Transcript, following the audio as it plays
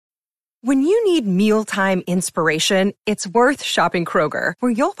When you need mealtime inspiration, it's worth shopping Kroger,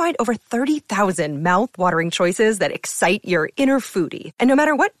 where you'll find over 30,000 mouth-watering choices that excite your inner foodie. And no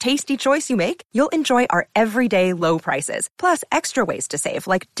matter what tasty choice you make, you'll enjoy our everyday low prices, plus extra ways to save,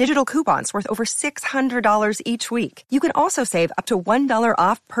 like digital coupons worth over $600 each week. You can also save up to $1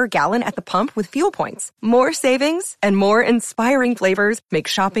 off per gallon at the pump with fuel points. More savings and more inspiring flavors make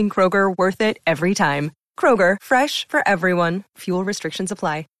shopping Kroger worth it every time. Kroger, fresh for everyone. Fuel restrictions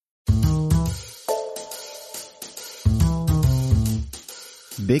apply.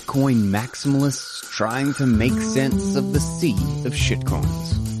 Bitcoin maximalists trying to make sense of the sea of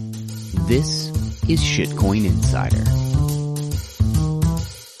shitcoins. This is Shitcoin Insider.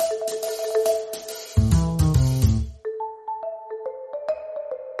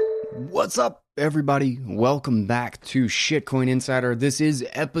 What's up, everybody? Welcome back to Shitcoin Insider. This is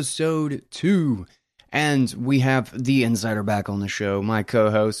episode 2, and we have the insider back on the show, my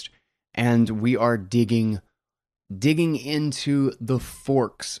co-host, and we are digging into the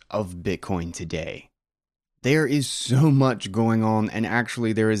forks of Bitcoin today. There is so much going on, and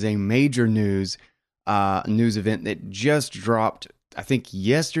actually there is a major news event that just dropped, I think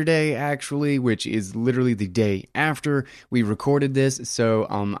yesterday actually, which is literally the day after we recorded this. So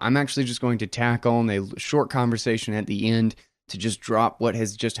I'm actually just going to tack on a short conversation at the end to just drop what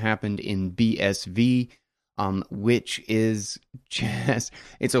has just happened in BSV. Which is just,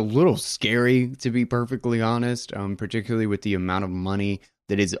 it's a little scary, to be perfectly honest, particularly with the amount of money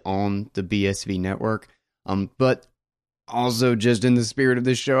that is on the BSV network. But also just in the spirit of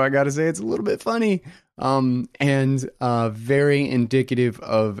this show, I gotta say it's a little bit funny, and very indicative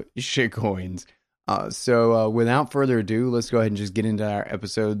of shitcoins. So without further ado, let's go ahead and just get into our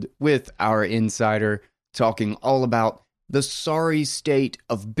episode with our insider talking all about the sorry state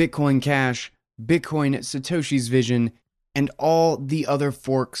of Bitcoin Cash, Bitcoin Satoshi's vision, and all the other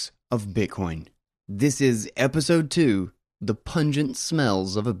forks of Bitcoin. This is episode 2, the pungent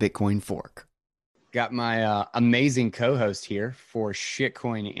smells of a Bitcoin fork. Got my amazing co-host here for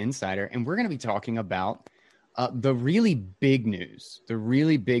Shitcoin Insider, and we're going to be talking about the really big news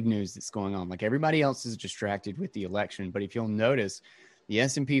that's going on. Like, everybody else is distracted with the election, but if you'll notice, the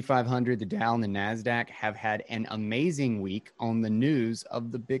S&P 500, the Dow, and the NASDAQ have had an amazing week on the news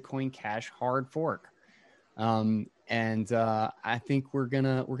of the Bitcoin Cash hard fork. I think we're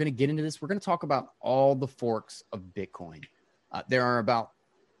gonna get into this. We're gonna talk about all the forks of Bitcoin. There are about,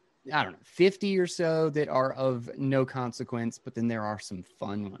 50 or so that are of no consequence, but then there are some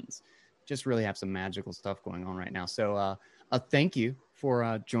fun ones. Just really have some magical stuff going on right now. So thank you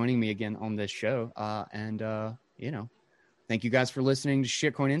for joining me again on this show. Thank you guys for listening to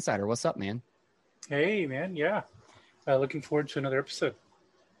Shitcoin Insider. What's up, man? Hey, man. Yeah. Looking forward to another episode.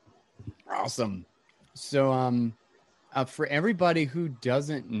 Awesome. So, for everybody who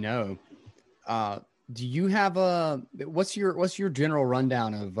doesn't know, do you have what's your general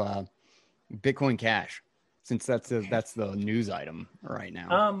rundown of Bitcoin Cash? Since that's the news item right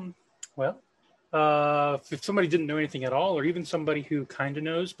now. If somebody didn't know anything at all, or even somebody who kind of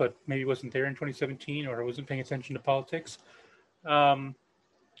knows but maybe wasn't there in 2017 or wasn't paying attention to politics, the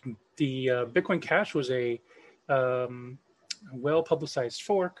Bitcoin Cash was a well-publicized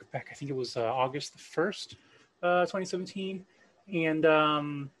fork back, I think it was August the 1st, 2017. And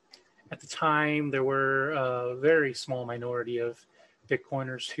at the time, there were a very small minority of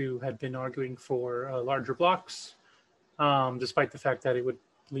Bitcoiners who had been arguing for larger blocks, despite the fact that it would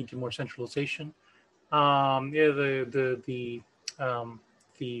lead to more centralization. What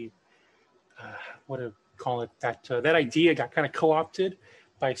to call it? That idea got kind of co-opted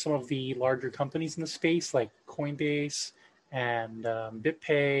by some of the larger companies in the space, like Coinbase and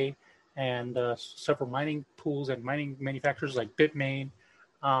BitPay, and several mining pools and mining manufacturers like Bitmain.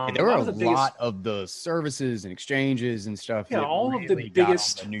 There were a lot of the services and exchanges and stuff. Yeah, all really of the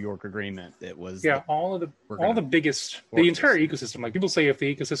biggest got on the New York agreement. That was all the biggest, the entire ecosystem. Like, people say, if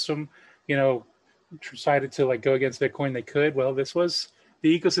the ecosystem, decided to go against Bitcoin, they could. Well, this was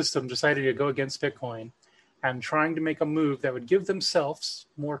the ecosystem decided to go against Bitcoin and trying to make a move that would give themselves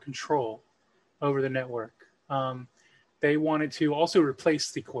more control over the network. They wanted to also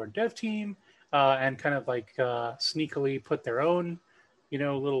replace the core dev team and kind of sneakily put their own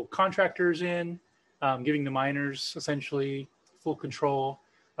little contractors in, giving the miners essentially full control.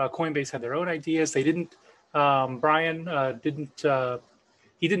 Coinbase had their own ideas. They didn't, Brian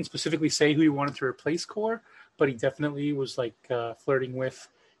he didn't specifically say who he wanted to replace Core, but he definitely was flirting with,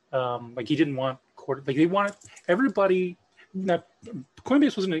 he didn't want Core, they wanted everybody. Now,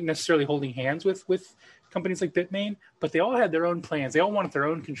 Coinbase wasn't necessarily holding hands with companies like Bitmain, but they all had their own plans. They all wanted their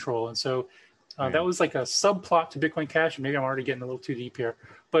own control. And so Right. That was like a subplot to Bitcoin Cash, and maybe I'm already getting a little too deep here,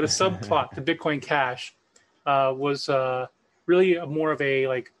 but a subplot to Bitcoin Cash was really more of a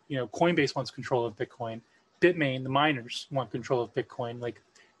like, Coinbase wants control of Bitcoin, Bitmain, the miners want control of Bitcoin. Like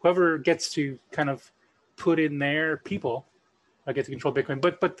whoever gets to kind of put in their people get to control Bitcoin.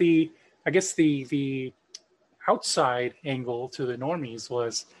 But I guess the outside angle to the normies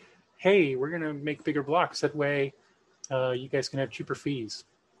was, hey, we're gonna make bigger blocks. That way, you guys can have cheaper fees.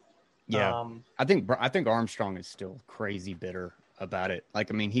 Yeah, I think Armstrong is still crazy bitter about it. Like,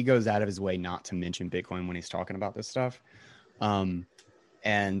 I mean, he goes out of his way not to mention Bitcoin when he's talking about this stuff. What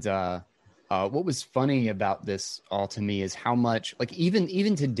was funny about this all to me is how much, like,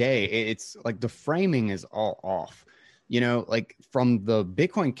 even today, it's like the framing is all off. Like from the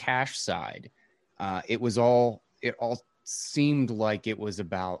Bitcoin Cash side, it all seemed like it was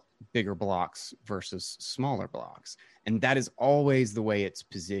about bigger blocks versus smaller blocks, and that is always the way it's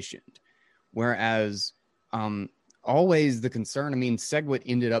positioned. Whereas always the concern, I mean, SegWit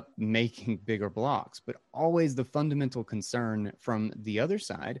ended up making bigger blocks, but always the fundamental concern from the other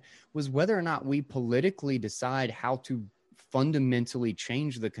side was whether or not we politically decide how to fundamentally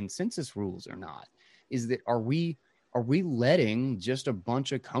change the consensus rules or not. Is that, are we letting just a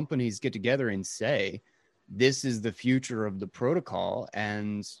bunch of companies get together and say, this is the future of the protocol,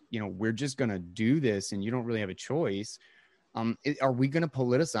 and we're just going to do this, and you don't really have a choice? Are we going to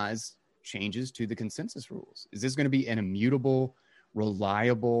politicize changes to the consensus rules? Is this going to be an immutable,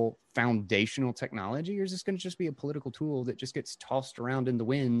 reliable, foundational technology, or is this going to just be a political tool that just gets tossed around in the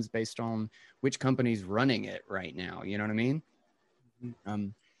winds based on which company's running it right now? You know what I mean?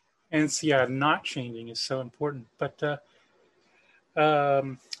 And it's, not changing is so important. But I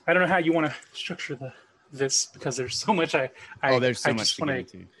don't know how you want to structure this, because there's so much there's so much to get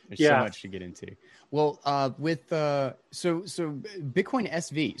into. There's so much to get into. Well, with so Bitcoin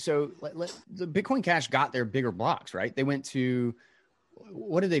SV, so the Bitcoin Cash got their bigger blocks, right? They went to,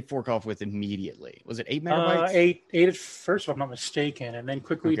 what did they fork off with immediately? Was it 8 megabytes? 8 at first, if I'm not mistaken, and then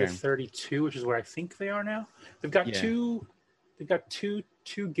quickly to 32, which is where I think they are now. They've got two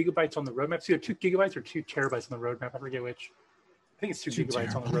gigabytes on the roadmap. It's either 2 gigabytes or 2 terabytes on the roadmap. I forget which. I think it's 2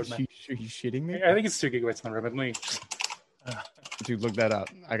 gigabytes on the roadmap. Are you shitting me? I think it's 2 gigabytes on the roadmap. Dude, look that up.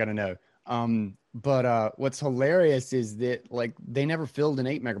 I gotta know. But what's hilarious is that, like, they never filled an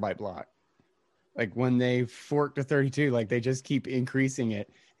 8 megabyte block. Like when they forked to 32, like they just keep increasing it.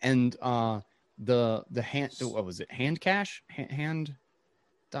 And what was it? Hand cache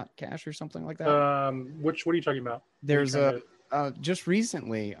dot cache or something like that. What are you talking about? There's just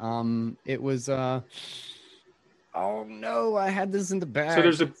recently. It was oh no, I had this in the bag. So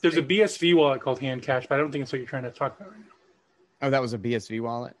there's a BSV wallet called Hand Cache, but I don't think it's what you're trying to talk about right now. Oh, that was a BSV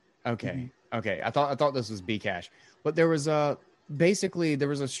wallet? Okay. Mm-hmm. Okay. I thought this was Bcash. But there was a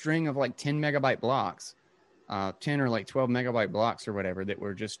string of like 10 megabyte blocks, 10 or like 12 megabyte blocks or whatever, that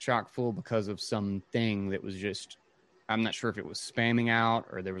were just chock full because of something that was just, I'm not sure if it was spamming out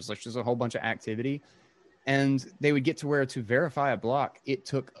or there was like just a whole bunch of activity. And they would get to where, to verify a block, it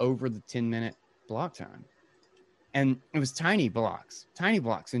took over the 10-minute block time. And it was tiny blocks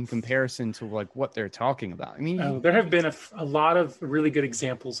in comparison to like what they're talking about. I mean, there have been a lot of really good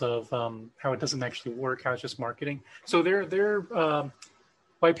examples of how it doesn't actually work, how it's just marketing. So their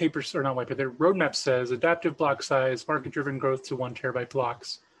white papers, or not white paper, their roadmap says adaptive block size, market-driven growth to 1 terabyte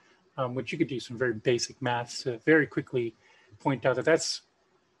blocks, which you could do some very basic maths to very quickly point out that that's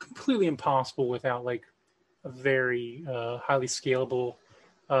completely impossible without like a very highly scalable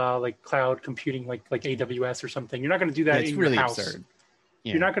like cloud computing, like AWS or something. You're not going to do that in your house. Absurd.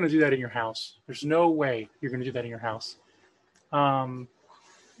 Yeah. You're not going to do that in your house. There's no way you're going to do that in your house. Even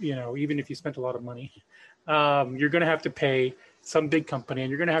if you spent a lot of money, you're going to have to pay some big company, and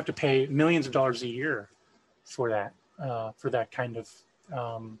you're going to have to pay millions of dollars a year for that kind of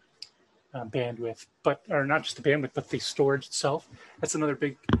bandwidth. Or not just the bandwidth, but the storage itself. That's another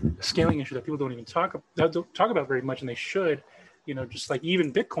big scaling issue that people don't even talk about very much, and they should. Just like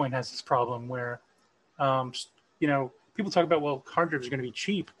even Bitcoin has this problem where, people talk about, well, hard drives are going to be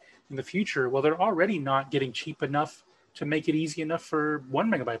cheap in the future. Well, they're already not getting cheap enough to make it easy enough for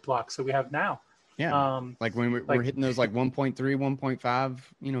 1 megabyte blocks that we have now. Yeah. Like when we're hitting those like 1.3, 1.5,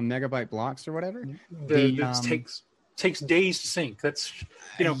 megabyte blocks or whatever. It takes days to sync. That's,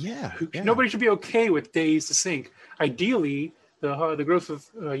 nobody should be okay with days to sync. Ideally, the growth of,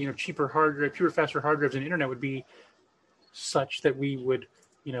 cheaper hard drive, pure, faster hard drives in the internet would be such that we would,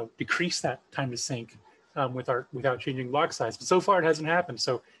 decrease that time to sync without changing block size. But so far it hasn't happened.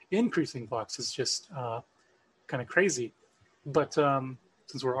 So increasing blocks is just kind of crazy. But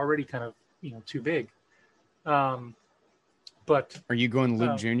since we're already kind of, too big. But Are you going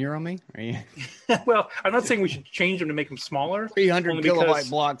Luke Jr. on me? Are you well, I'm not saying we should change them to make them smaller. 300 only kilobyte because-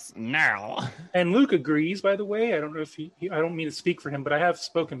 blocks now? And Luke agrees, by the way. I don't know if I don't mean to speak for him, but I have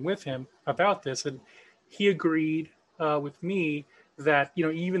spoken with him about this, and he agreed with me that,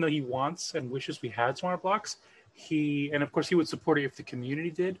 even though he wants and wishes we had smaller blocks, and of course he would support it if the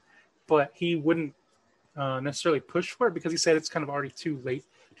community did, but he wouldn't necessarily push for it because he said it's kind of already too late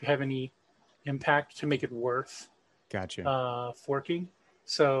to have any impact to make it worth Gotcha. Forking.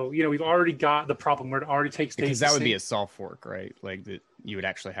 So, we've already got the problem where it already takes days. Because that would be a soft fork, right? Like that you would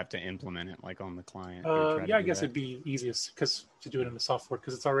actually have to implement it like on the client. Yeah, I guess it'd be easiest to do it in the soft fork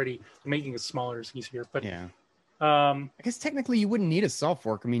because it's already making it smaller is easier. But yeah. I guess technically you wouldn't need a soft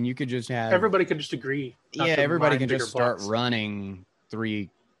fork. I mean, you could just have everybody could just agree. Yeah, everybody can just start blocks. running 300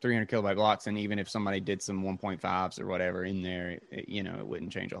 kilobyte blocks, and even if somebody did some 1.5s or whatever in there, it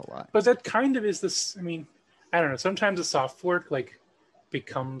wouldn't change a whole lot. But that kind of is this. I mean, I don't know. Sometimes a soft fork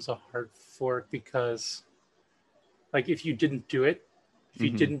becomes a hard fork because, if you didn't do it, if you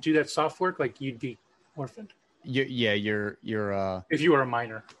didn't do that soft fork, you'd be orphaned. You're if you were a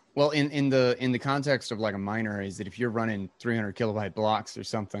miner. Well, in the context of like a miner, is that if you're running 300 kilobyte blocks or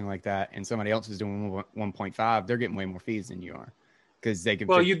something like that, and somebody else is doing 1.5, they're getting way more fees than you are, because they can.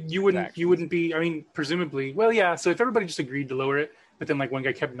 Well, you wouldn't be. I mean, presumably. Well, yeah. So if everybody just agreed to lower it, but then one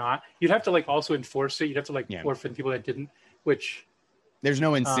guy kept not, you'd have to also enforce it. You'd have to orphan people that didn't. Which there's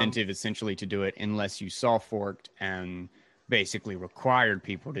no incentive essentially to do it unless you soft forked and basically required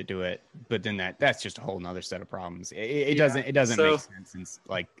people to do it, but then that's just a whole nother set of problems. It doesn't make sense,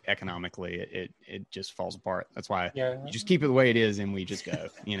 and economically it just falls apart. That's why you just keep it the way it is, and we just go.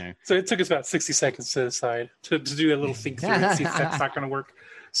 So it took us about 60 seconds to decide to do a little think through and see if that's not going to work.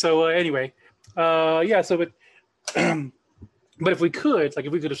 So anyway, so but but if we could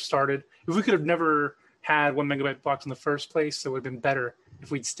have never had 1 megabyte blocks in the first place, it would have been better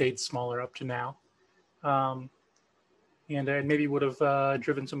if we'd stayed smaller up to now. And maybe would have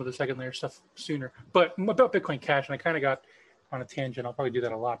driven some of the second layer stuff sooner. But about Bitcoin Cash, and I kind of got on a tangent. I'll probably do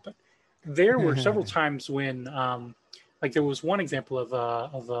that a lot. But there were several times when, there was one example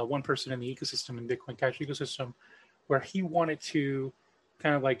of one person in the ecosystem, in Bitcoin Cash ecosystem, where he wanted to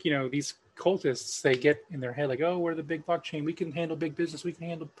kind of these cultists, they get in their head oh, we're the big blockchain. We can handle big business. We can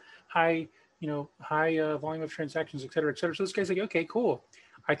handle high volume of transactions, et cetera, et cetera. So this guy's like, okay, cool.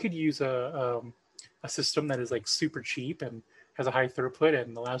 I could use a system that is super cheap and has a high throughput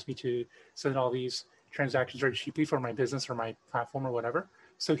and allows me to send all these transactions very cheaply for my business or my platform or whatever.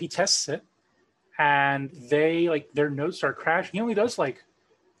 So he tests it, and they their nodes start crashing. He only does like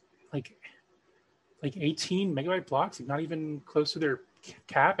 18 megabyte blocks, not even close to their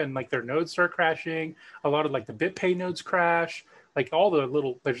cap, and their nodes start crashing. A lot of the BitPay nodes crash. All the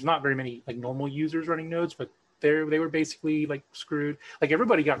little, there's not very many normal users running nodes, but they were basically screwed.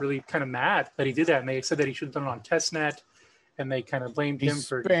 Everybody got really kind of mad that he did that, and they said that he should have done it on testnet, and they kind of blamed him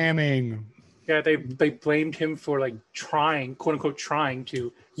for spamming. Yeah, they blamed him for trying, quote unquote, trying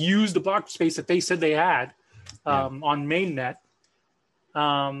to use the block space that they said they had on mainnet.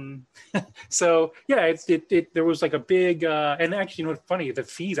 So yeah, there was a big and actually, what's funny, the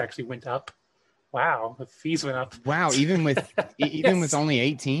fees actually went up. Wow, the fees went up. Wow, even with with only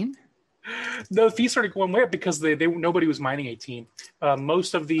 18. No, the fees started going way up because they nobody was mining 18.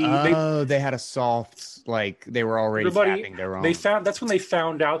 Most of the they had a soft they were already tapping their own. That's when they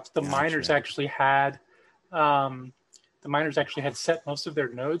found out the miners actually had set most of their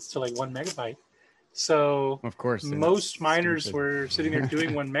nodes to 1 megabyte. So of course, most miners were sitting there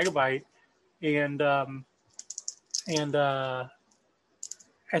doing 1 megabyte, and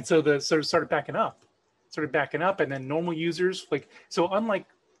so the sort of started backing up, and then normal users so unlike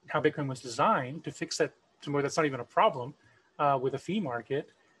how Bitcoin was designed to fix that to where that's not even a problem with a fee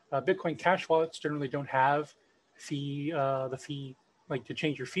market. Bitcoin Cash wallets generally don't have the fee to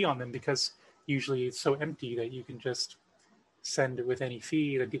change your fee on them, because usually it's so empty that you can just send it with any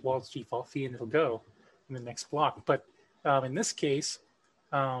fee, the wallet's default fee, and it'll go in the next block. But in this case,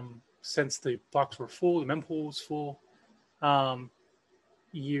 since the blocks were full, the mempool was full,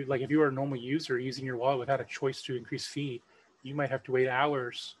 you if you were a normal user using your wallet without a choice to increase fee, you might have to wait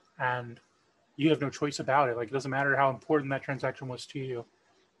hours, and you have no choice about it. It doesn't matter how important that transaction was to you,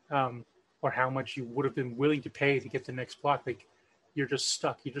 or how much you would have been willing to pay to get the next block. You're just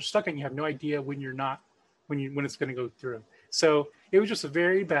stuck. And you have no idea when it's going to go through. So it was just a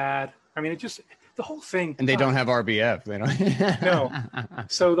very bad. I mean, the whole thing. And they don't have RBF. They don't. No.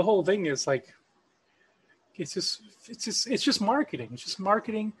 So the whole thing is it's just marketing. It's just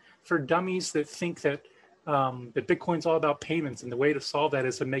marketing for dummies that think that Bitcoin's all about payments, and the way to solve that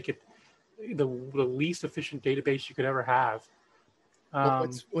is to make it the least efficient database you could ever have.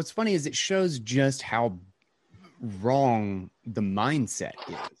 What's funny is it shows just how wrong the mindset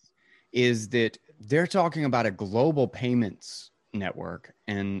is that they're talking about a global payments network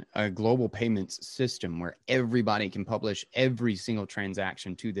and a global payments system where everybody can publish every single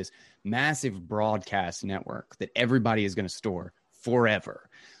transaction to this massive broadcast network that everybody is going to store forever,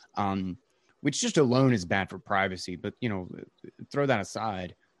 which just alone is bad for privacy. But, throw that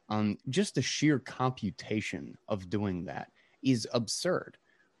aside. Just the sheer computation of doing that is absurd.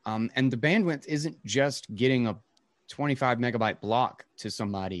 And the bandwidth isn't just getting a 25 megabyte block to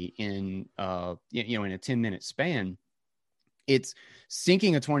somebody in in a 10-minute span. It's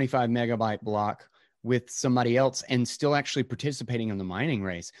syncing a 25 megabyte block with somebody else and still actually participating in the mining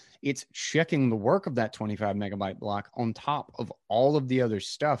race. It's checking the work of that 25 megabyte block on top of all of the other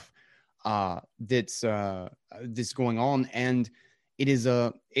stuff that's going on. And it's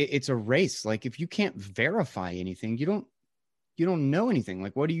a race. Like, if you can't verify anything, you don't know anything.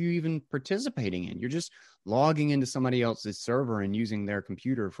 Like, what are you even participating in? You're just logging into somebody else's server and using their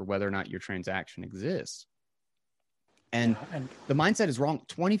computer for whether or not your transaction exists. And the mindset is wrong.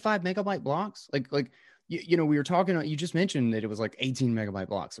 25 megabyte blocks. Like, we were talking, you just mentioned that it was like 18 megabyte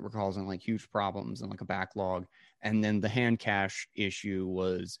blocks that were causing like huge problems and like a backlog. And then the hand cache issue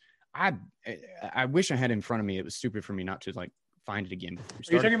was, I wish I had it in front of me. It was stupid for me not to like find it again.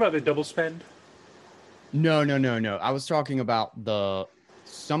 Are you talking about the double spend? No. I was talking about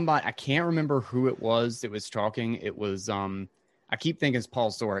somebody, I can't remember who it was that was talking. It was, I keep thinking it's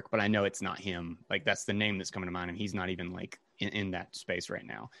Paul Zorek, but I know it's not him. Like, that's the name that's coming to mind, and he's not even like in that space right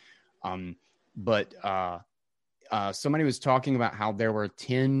now. But somebody was talking about how there were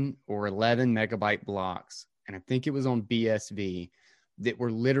 10 or 11 megabyte blocks, and I think it was on BSV, that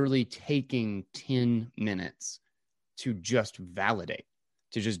were literally taking 10 minutes to just validate,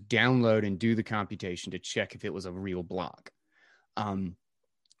 to just download and do the computation to check if it was a real block. And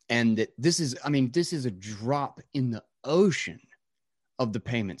that this is a drop in the ocean of the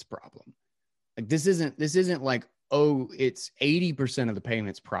payments problem. Like, this isn't like, oh, it's 80% of the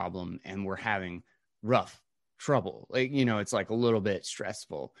payments problem and we're having rough trouble. Like, it's like a little bit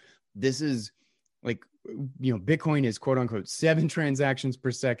stressful. This is like, Bitcoin is quote unquote 7 transactions per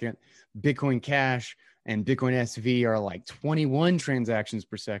second. Bitcoin Cash and Bitcoin SV are like 21 transactions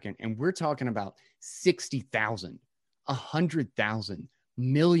per second. And we're talking about 60,000, 100,000,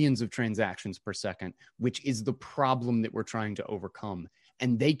 millions of transactions per second, which is the problem that we're trying to overcome.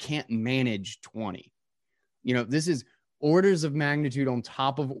 And they can't manage 20. This is orders of magnitude on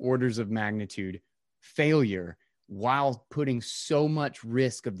top of orders of magnitude failure, while putting so much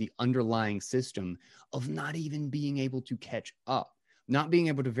risk of the underlying system of not even being able to catch up, not being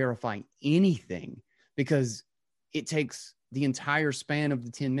able to verify anything, because it takes the entire span of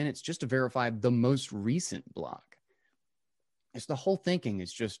the 10 minutes just to verify the most recent block. It's the whole thinking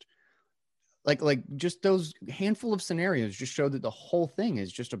is just like just those handful of scenarios just show that the whole thing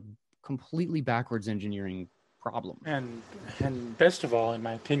is just a completely backwards engineering problem. And best of all, in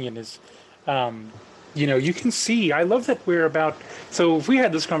my opinion, is, you can see, I love that so if we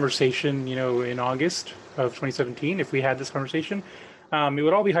had this conversation, in August of 2017, if we had this conversation, it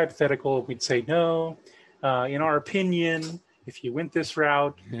would all be hypothetical. We'd say, no, in our opinion, if you went this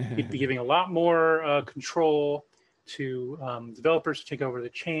route, you'd be giving a lot more control to developers to take over the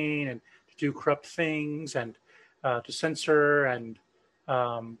chain and to do corrupt things and to censor, and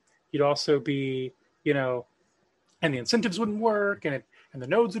you'd also be, and the incentives wouldn't work, and the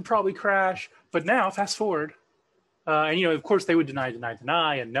nodes would probably crash. But now, fast forward, and of course they would deny,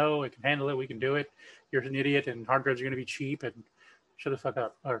 and no, it can handle it, we can do it. You're an idiot, and hard drives are going to be cheap, and shut the fuck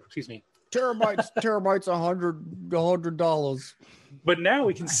up, or excuse me. Terabytes, $100. But now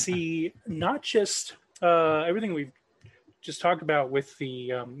we can see not just everything we've just talked about with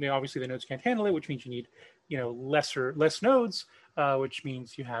the obviously the nodes can't handle it, which means you need less nodes, which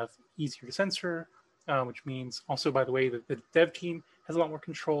means you have easier to censor, which means also, by the way, that the dev team has a lot more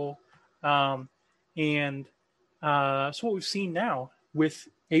control. So what we've seen now with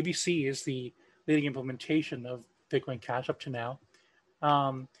ABC is the leading implementation of Bitcoin Cash up to now.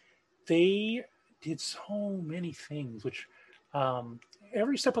 They did so many things, which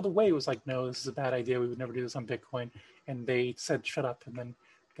every step of the way was like, no, this is a bad idea. We would never do this on Bitcoin. And they said, shut up. And then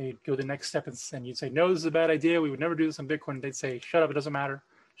they'd go the next step and you'd say, no, this is a bad idea. We would never do this on Bitcoin. And they'd say, shut up, it doesn't matter.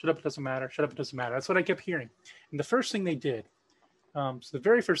 Shut up, it doesn't matter. Shut up, it doesn't matter. That's what I kept hearing. And the first thing they did, so the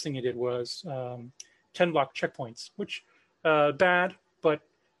very first thing they did was 10 block checkpoints, which bad, but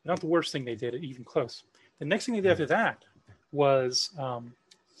not the worst thing they did, even close. The next thing they did after that was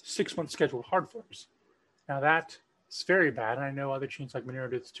 6-month scheduled hard forks. Now that it's very bad. And I know other chains like Monero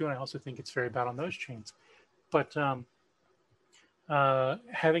do this too, and I also think it's very bad on those chains. But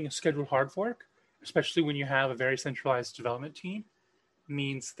having a scheduled hard fork, especially when you have a very centralized development team,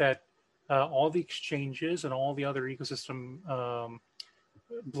 means that all the exchanges and all the other ecosystem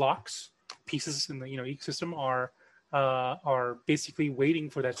blocks, pieces in the ecosystem are basically waiting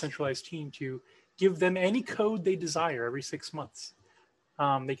for that centralized team to give them any code they desire every 6 months.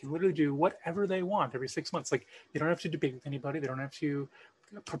 They can literally do whatever they want every 6 months. Like, they don't have to debate with anybody. They don't have to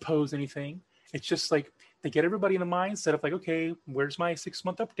propose anything. It's just like they get everybody in the mindset of like, okay, where's my 6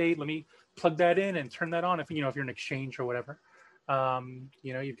 month update? Let me plug that in and turn that on. If you're an exchange or whatever,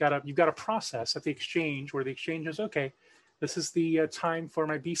 you've got a process at the exchange where the exchange is, okay, this is the time for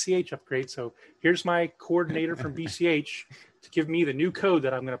my BCH upgrade. So here's my coordinator from BCH to give me the new code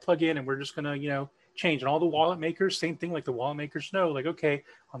that I'm going to plug in, and we're just going to, change. And all the wallet makers, same thing. Like, the wallet makers know, like, okay,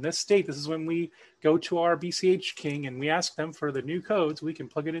 on this date, this is when we go to our BCH king and we ask them for the new codes. We can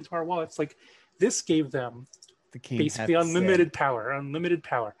plug it into our wallets. Like, this gave them basically unlimited power.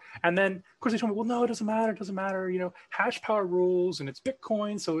 And then, of course, they told me, well, no, it doesn't matter. Hash power rules, and it's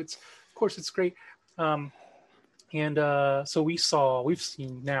Bitcoin, so of course it's great. So we've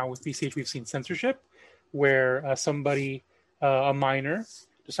seen now with BCH, we've seen censorship, where a miner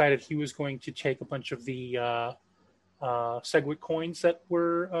decided he was going to take a bunch of the SegWit coins that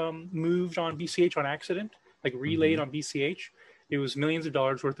were moved on BCH on accident, like relayed on BCH. It was millions of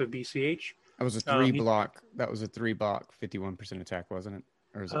dollars worth of BCH. That was a three block 51% attack, wasn't it?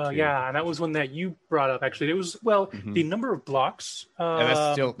 Or is it two? Yeah, and that was one that you brought up. Actually, it was the number of blocks.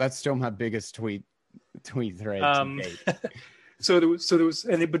 That's still my biggest tweet thread to date. So there was,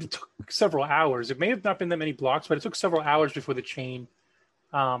 but it took several hours. It may have not been that many blocks, but it took several hours before the chain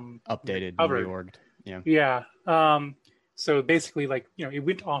updated, reorged. Yeah. So basically, like, it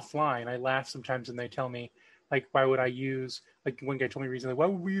went offline. I laugh sometimes, and they tell me, like, why would I use, like, one guy told me recently, why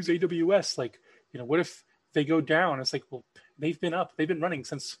would we use AWS? Like, what if they go down? It's like, well, they've been running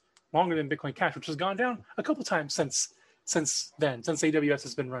since longer than Bitcoin Cash, which has gone down a couple times since AWS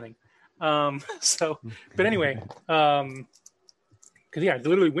has been running. But anyway, because it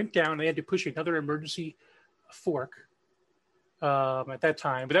literally went down. They had to push another emergency fork at that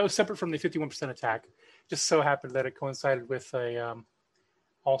time, but that was separate from the 51% attack. Just so happened that it coincided with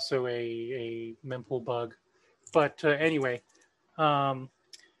also a mempool bug. But anyway, so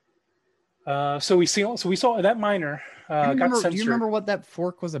we saw that miner got censored. Do you remember what that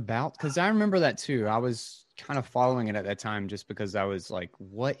fork was about? Because I remember that too. I was kind of following it at that time, just because I was like,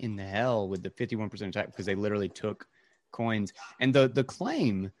 what in the hell with the 51% attack? Because they literally took coins, and the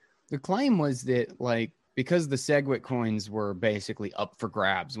claim was that, like, because the SegWit coins were basically up for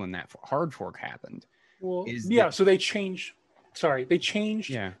grabs when that hard fork happened. Well, so they changed. They changed.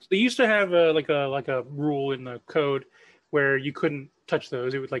 Yeah. They used to have a rule in the code where you couldn't touch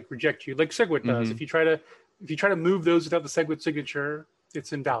those. It would, like, reject you, like SegWit does. If you try to move those without the SegWit signature,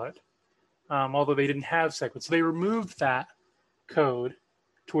 it's invalid. Although they didn't have SegWit, so they removed that code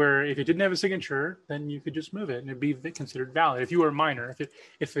to where if it didn't have a signature, then you could just move it and it'd be considered valid. If you were a miner,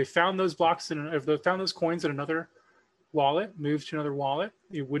 if they found those blocks if they found those coins in another wallet, moved to another wallet,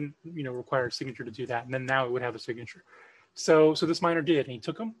 it wouldn't require a signature to do that, and then now it would have a signature. So this miner did, and he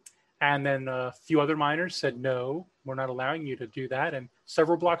took them, and then a few other miners said, no, we're not allowing you to do that. And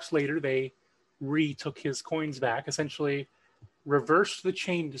several blocks later, they retook his coins back, essentially reversed the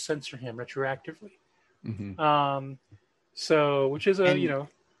chain to censor him retroactively. So, which is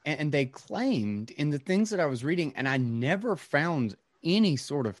and they claimed in the things that I was reading, and I never found any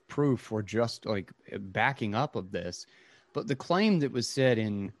sort of proof or just like backing up of this, but the claim that was said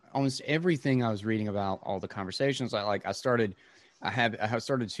in almost everything I was reading about all the conversations, I started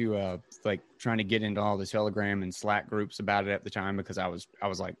to like trying to get into all the Telegram and Slack groups about it at the time, because I was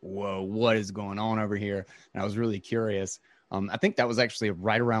like, whoa, what is going on over here? And I was really curious. I think that was actually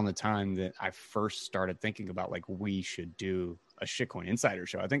right around the time that I first started thinking about, like, we should do a Shitcoin Insider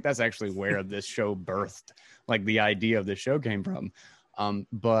show. I think that's actually where this show birthed, like, the idea of the show came from.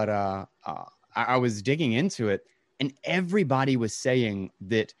 But I was digging into it, and everybody was saying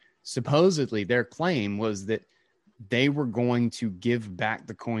that supposedly their claim was that they were going to give back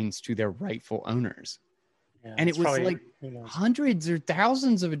the coins to their rightful owners. Yeah, and it was like hundreds or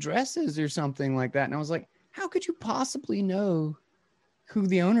thousands of addresses or something like that. And I was like, how could you possibly know who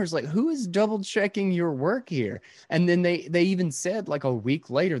the owners, like, who is double checking your work here? And then they even said, like, a week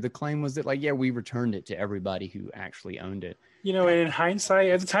later, the claim was that, like, yeah, we returned it to everybody who actually owned it. In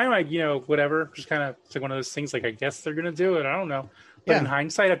hindsight, at the time, whatever, just kind of, it's like one of those things, like, I guess they're going to do it. I don't know. But in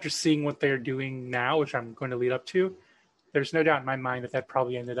hindsight, after seeing what they're doing now, which I'm going to lead up to, there's no doubt in my mind that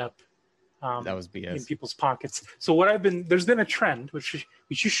probably ended up That was BS. In people's pockets. So there's been a trend, which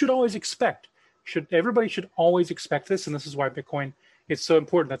you should always expect. Everybody should always expect this, and this is why Bitcoin, it's so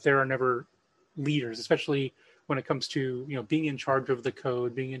important that there are never leaders, especially when it comes to being in charge of the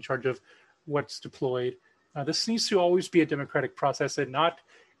code, being in charge of what's deployed. This needs to always be a democratic process, and not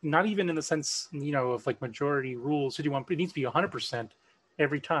even in the sense of like majority rules. It needs to be 100%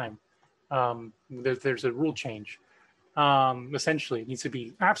 every time. There's a rule change. Essentially, it needs to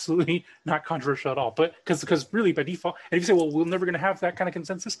be absolutely not controversial at all. But because really by default, and if you say, well, we're never going to have that kind of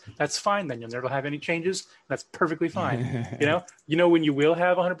consensus, that's fine. Then you'll never have any changes. That's perfectly fine. When you will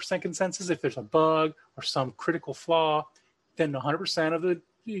have 100% consensus, if there's a bug or some critical flaw, then 100% of the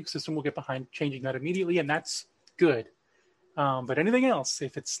ecosystem will get behind changing that immediately, and that's good. But anything else,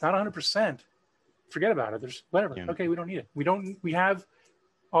 if it's not 100%, forget about it. There's whatever. Yeah. Okay, we don't need it. We have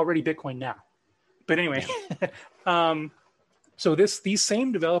already Bitcoin now. But anyway, so these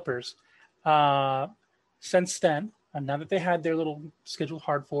same developers, since then, and now that they had their little scheduled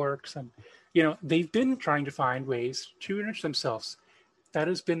hard forks, and they've been trying to find ways to enrich themselves. That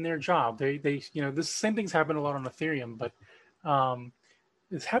has been their job. They this same things happen a lot on Ethereum, but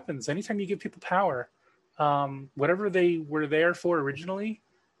this happens anytime you give people power. Whatever they were there for originally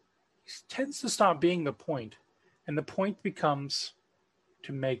tends to stop being the point, and the point becomes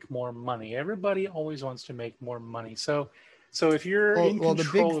to make more money. Everybody always wants to make more money. So if you're in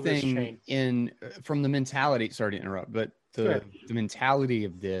control of this chain, from the mentality, sorry to interrupt, but the mentality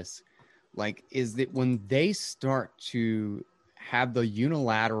of this, like, is that when they start to have the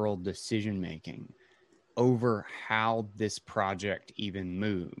unilateral decision making over how this project even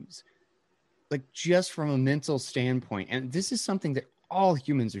moves, like just from a mental standpoint, and this is something that all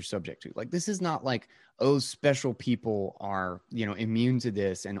humans are subject to. Like, this is not like, oh, special people are, immune to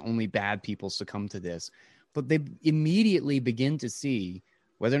this and only bad people succumb to this. But they immediately begin to see,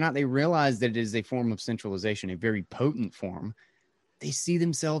 whether or not they realize that it is a form of centralization, a very potent form, they see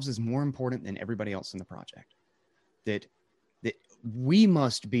themselves as more important than everybody else in the project. That we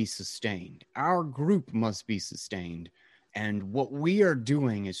must be sustained. Our group must be sustained. And what we are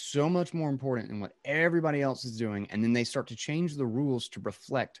doing is so much more important than what everybody else is doing. And then they start to change the rules to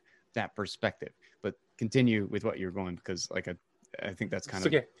reflect that perspective. But continue with what you're going, because I think that's kind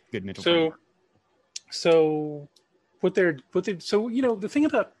of good mental framework. So the thing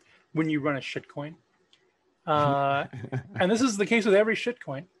about when you run a shitcoin, and this is the case with every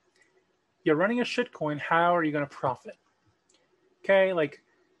shitcoin, you're running a shitcoin, how are you going to profit? Okay, like,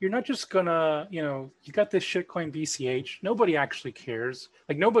 you're not just gonna, you got this shitcoin BCH. Nobody actually cares.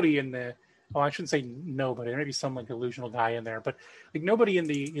 Like, nobody in the, I shouldn't say nobody. There may be some like illusional guy in there, but like nobody in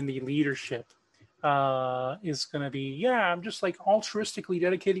the leadership is gonna be, I'm just like altruistically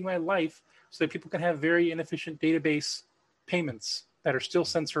dedicating my life so that people can have very inefficient database payments that are still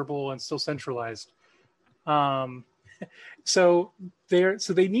censorable and still centralized. So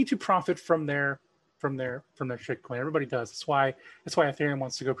they need to profit from their shitcoin. Everybody does. That's why Ethereum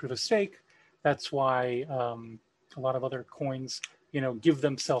wants to go proof of stake. That's why a lot of other coins, give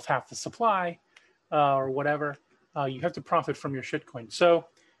themselves half the supply or whatever. You have to profit from your shitcoin.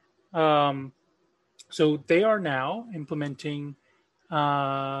 So they are now implementing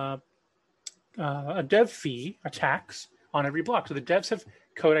a dev fee, a tax on every block. So the devs have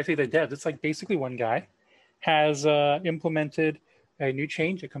code. I say the devs. It's like basically one guy has implemented a new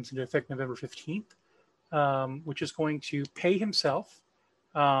change that comes into effect November 15th. Which is going to pay himself.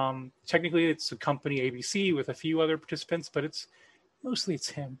 Technically, it's a company, ABC, with a few other participants, but it's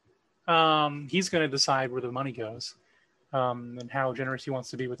him. He's going to decide where the money goes and how generous he wants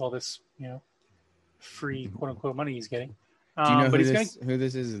to be with all this, free quote unquote money he's getting. Do you know who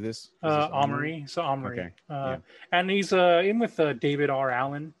this is? Is this Omri? So Omri. Okay. Yeah. And he's in with David R.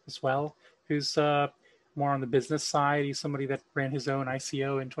 Allen as well, who's more on the business side. He's somebody that ran his own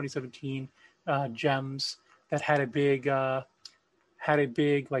ICO in 2017. Gems that had a big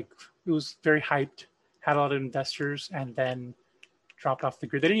like, it was very hyped, had a lot of investors, and then dropped off the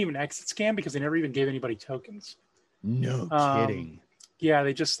grid. They didn't even exit scam because they never even gave anybody tokens. No kidding. Yeah,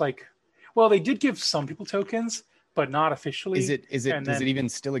 they just they did give some people tokens, but not officially. Does it even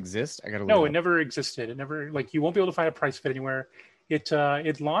still exist? I gotta No, it never existed. It never, like, you won't be able to find a price of it anywhere. It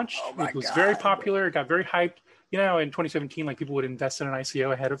launched. It was very popular. It got very hyped. In 2017, like, people would invest in an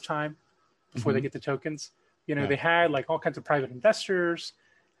ICO ahead of time before they get the tokens. They had like all kinds of private investors,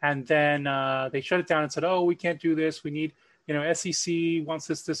 and then they shut it down and said, oh, we can't do this. We need, SEC wants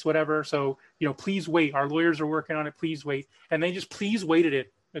this, whatever. So, please wait. Our lawyers are working on it. Please wait. And they just please waited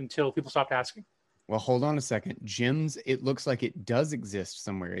it until people stopped asking. Well, hold on a second. Gems, it looks like it does exist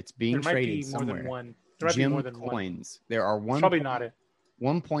somewhere. It's being traded somewhere. There might be more than one. Gem coins. There are one. Probably not it.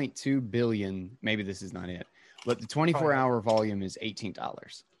 1.2 billion. Maybe this is not it, but the 24-hour volume is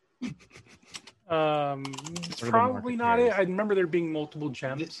 $18. It's probably not it. I remember there being multiple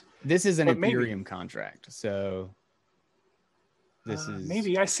gems. This is an Ethereum contract, so this is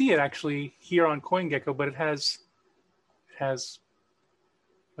maybe I see it actually here on CoinGecko, but it has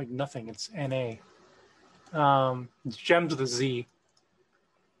like nothing. It's NA. It's gems with a Z.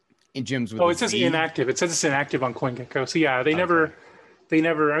 In gems with it says inactive. It says it's inactive on CoinGecko. So yeah, they never.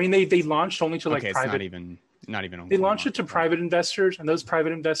 I mean, they launched only to like private. It's not even on. They launched it to private investors, and those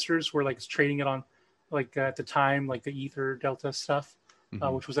private investors were like trading it on, like at the time, like the Ether Delta stuff,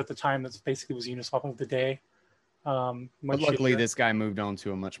 which was at the time that's basically was Uniswap of the day. But luckily, this guy moved on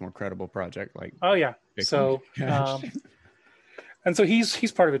to a much more credible project. Like Bitcoin. So and so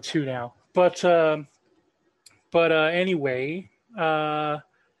he's part of it too now. But anyway.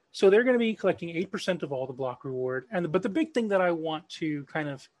 So they're going to be collecting 8% of all the block reward. But the big thing that I want to kind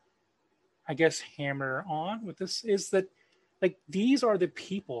of, I guess, hammer on with this is that, like, these are the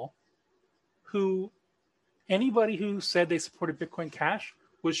people who anybody who said they supported Bitcoin Cash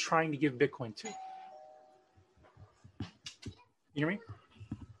was trying to give Bitcoin to. You hear me?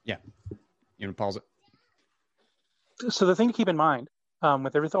 Yeah. You want to pause it? So the thing to keep in mind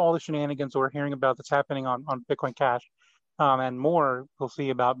with all the shenanigans we're hearing about that's happening on Bitcoin Cash, and more we'll see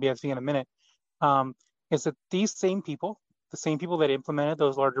about BSV in a minute, is that these same people, the same people that implemented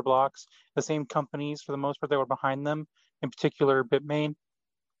those larger blocks, the same companies for the most part that were behind them, in particular Bitmain,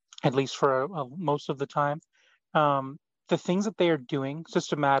 at least for most of the time, the things that they are doing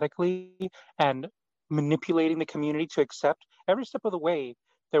systematically and manipulating the community to accept every step of the way,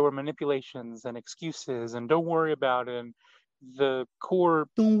 there were manipulations and excuses and don't worry about it. And the core,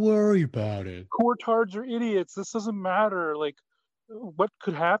 don't worry about it. Core tards are idiots. This doesn't matter. Like, what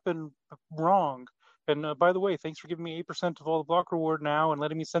could happen wrong? And by the way, thanks for giving me 8% of all the block reward now and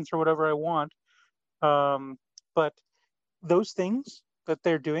letting me censor whatever I want. But those things that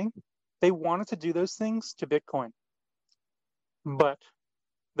they're doing, they wanted to do those things to Bitcoin, but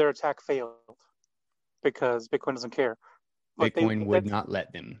their attack failed because Bitcoin doesn't care. Bitcoin would not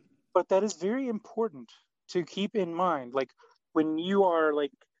let them. But that is very important to keep in mind. Like, when you are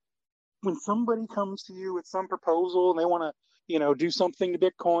when somebody comes to you with some proposal and they want to, do something to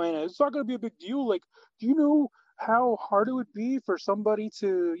Bitcoin, it's not going to be a big deal. Like, do you know how hard it would be for somebody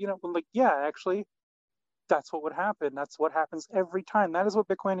to, yeah, actually, that's what would happen. That's what happens every time. That is what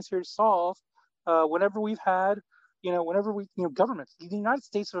Bitcoin is here to solve. Whenever we've had, governments, the United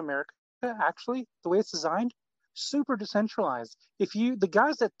States of America, actually, the way it's designed, super decentralized. The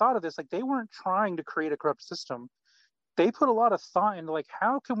guys that thought of this, they weren't trying to create a corrupt system. They put a lot of thought into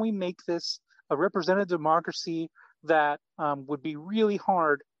how can we make this a representative democracy that would be really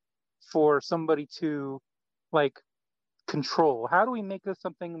hard for somebody to control. How do we make this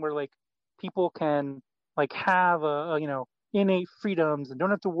something where people can have innate freedoms and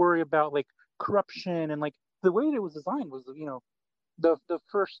don't have to worry about corruption, and the way it was designed was the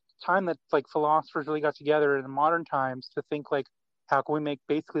first time that philosophers really got together in modern times to think how can we make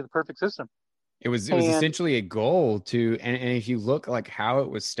basically the perfect system. It was essentially a goal to, and if you look how it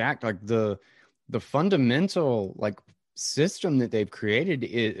was stacked, the fundamental system that they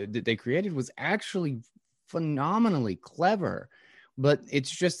created was actually phenomenally clever, but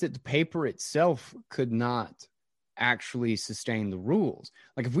it's just that the paper itself could not actually sustain the rules.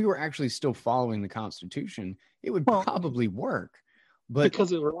 If we were actually still following the Constitution, it would probably work. But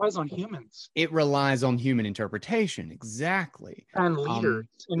because it relies on humans. It relies on human interpretation, exactly. And leaders,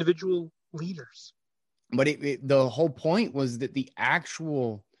 individual leaders. But the whole point was that the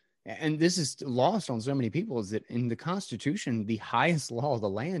actual, and this is lost on so many people, is that in the Constitution, the highest law of the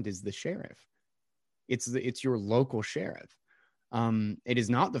land is the sheriff. It's your local sheriff. It is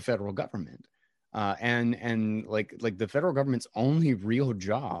not the federal government. And the federal government's only real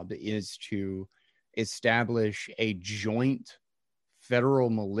job is to establish a joint federal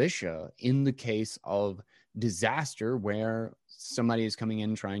militia in the case of disaster where somebody is coming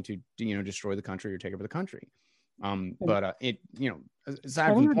in trying to destroy the country or take over the country. But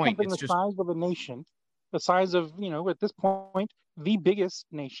aside from the point, it's the size of a nation, the size of at this point the biggest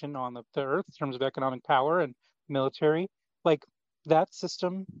nation on the earth in terms of economic power and military, that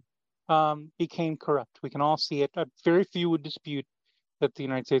system became corrupt. We can all see it. Very few would dispute that the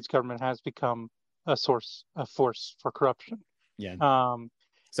United States government has become a force for corruption. Yeah.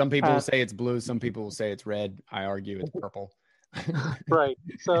 Some people will say it's blue. Some people will say it's red. I argue it's purple. Right.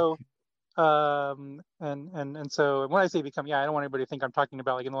 So, so when I say become, I don't want anybody to think I'm talking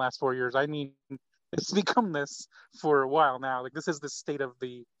about in the last 4 years. I mean, it's become this for a while now. This is the state of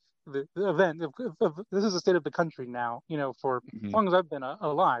the the event. This is the state of the country now. For as long as I've been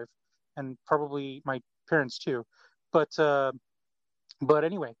alive, and probably my parents too. But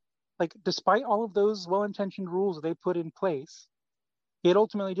anyway, like despite all of those well-intentioned rules they put in place, it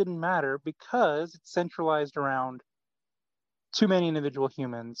ultimately didn't matter because it's centralized around too many individual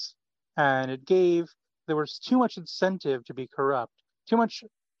humans, and there was too much incentive to be corrupt, too much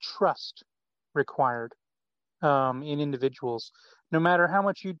trust required in individuals. No matter how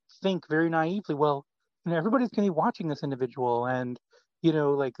much you think very naively, well, everybody's going to be watching this individual, and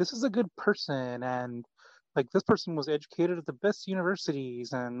like this is a good person, and like this person was educated at the best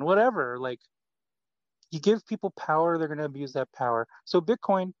universities, and whatever. Like you give people power, they're going to abuse that power. So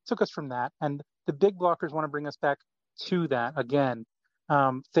Bitcoin took us from that, and the big blockers want to bring us back to that again.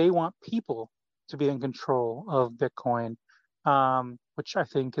 They want people to be in control of Bitcoin, which I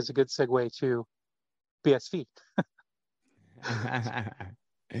think is a good segue to BSV.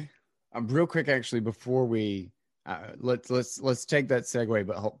 Real quick, actually, before we let's take that segue,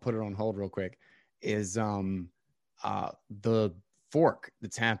 but put it on hold real quick. Is the fork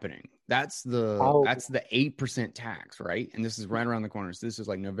that's happening? That's the 8% tax, right? And this is right around the corner. So this is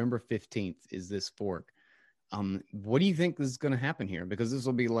like November 15th. Is this fork? What do you think is going to happen here? Because this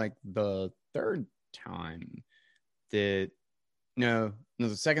will be like the third time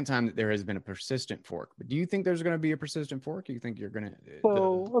the second time that there has been a persistent fork. But do you think there's going to be a persistent fork? Do you think you're going to?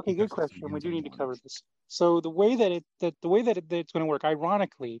 Okay, good question. We do need to cover this. So the way that it's going to work,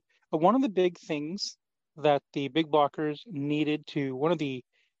 ironically, one of the big things that the big blockers needed to, one of the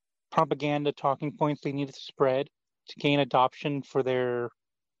propaganda talking points they needed to spread to gain adoption for their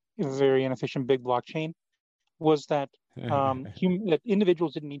very inefficient big blockchain was that that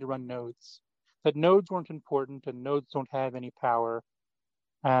individuals didn't need to run nodes, that nodes weren't important, and nodes don't have any power.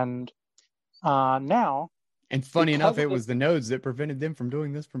 And now, and funny enough, it was the nodes that prevented them from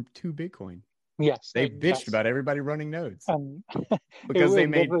doing this to Bitcoin. Yes, they bitched about everybody running nodes because they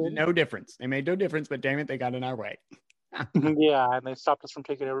made no difference. They made no difference, but damn it, they got in our way. Yeah, and they stopped us from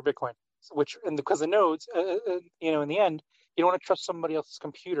taking over Bitcoin. Because the nodes, in the end, you don't want to trust somebody else's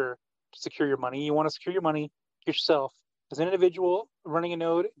computer to secure your money. You want to secure your money yourself. As an individual running a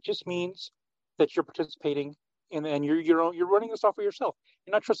node, it just means that you're participating and you're running the software yourself.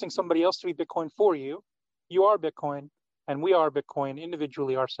 You're not trusting somebody else to be Bitcoin for you. You are Bitcoin, and we are Bitcoin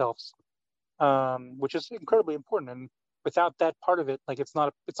individually ourselves, which is incredibly important. And without that part of it, like it's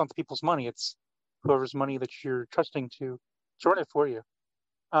not the people's money. It's whoever's money that you're trusting to run it for you.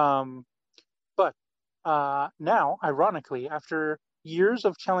 But now, ironically, after years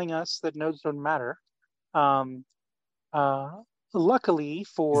of telling us that nodes don't matter, luckily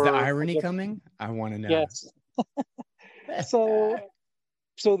for... Is the irony coming? I want to know. Yes. So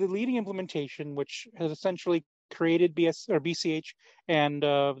the leading implementation, which has essentially created BCH, and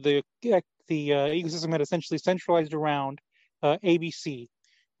the ecosystem had essentially centralized around ABC,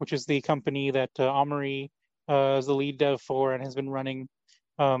 which is the company that Amaury is the lead dev for and has been running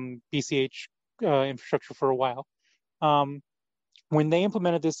BCH infrastructure for a while. When they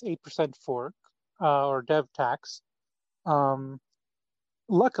implemented this 8% fork or dev tax,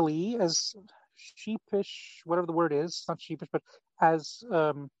 luckily, as sheepish, whatever the word is, not sheepish, but as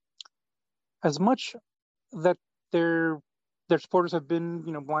much that their supporters have been,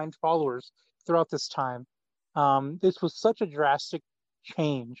 blind followers throughout this time, this was such a drastic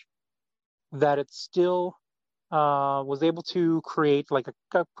change that it still was able to create like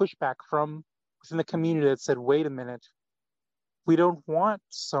a pushback from within the community that said, wait a minute, we don't want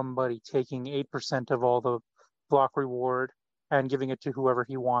somebody taking 8% of all the block reward and giving it to whoever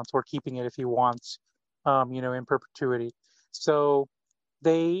he wants, or keeping it if he wants, in perpetuity. So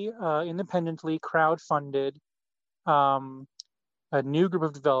they independently crowdfunded a new group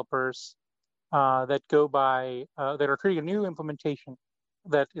of developers that are creating a new implementation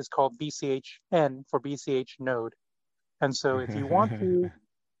that is called BCHN for BCH Node. And so if you want to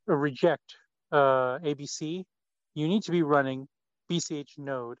reject ABC, you need to be running BCH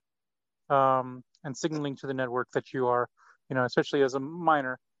Node and signaling to the network that you are, especially as a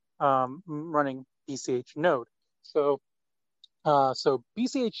miner, running BCH Node. So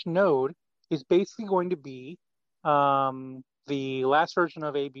BCH Node is basically going to be the last version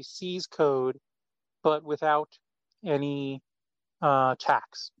of ABC's code, but without any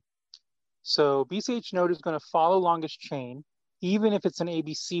tax. So BCH Node is going to follow longest chain, even if it's an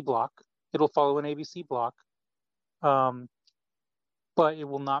ABC block. It'll follow an ABC block, but it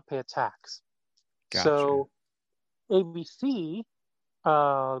will not pay a tax. Gotcha. So ABC,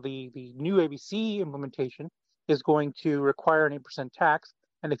 the new ABC implementation, is going to require an 8% tax,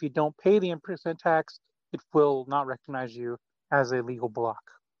 and if you don't pay the 8% tax, it will not recognize you as a legal block.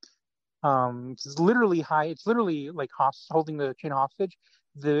 It's literally high. It's literally like holding the chain hostage.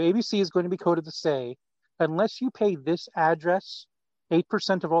 The ABC is going to be coded to say, unless you pay this address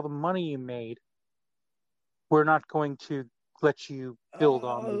 8% of all the money you made, we're not going to let you build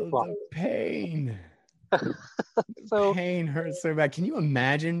on the block. The pain. So Pain hurts so bad. Can you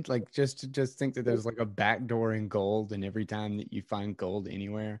imagine, like, just think that there's like a backdoor in gold, and every time that you find gold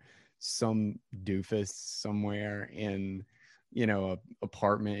anywhere, some doofus somewhere in, a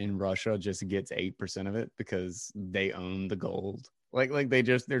apartment in Russia just gets 8% of it because they own the gold. Like they're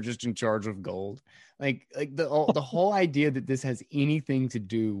just in charge of gold. Like the whole idea that this has anything to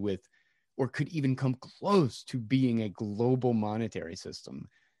do with, or could even come close to being a global monetary system,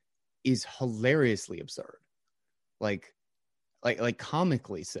 is hilariously absurd. Like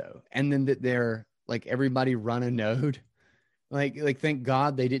comically so. And then that they're like, everybody run a node. Like thank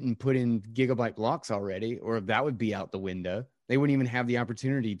God they didn't put in gigabyte blocks already, or that would be out the window. They wouldn't even have the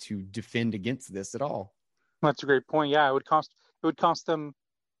opportunity to defend against this at all. that's a great point. Yeah, it would cost them,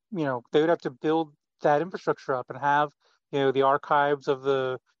 they would have to build that infrastructure up and have, the archives of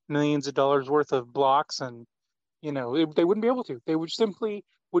the millions of dollars worth of blocks, and they wouldn't be able to. They would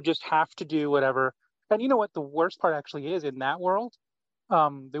just have to do whatever. And you know what the worst part actually is in that world?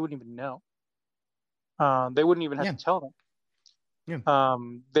 They wouldn't even know. They wouldn't even have to tell them. Yeah.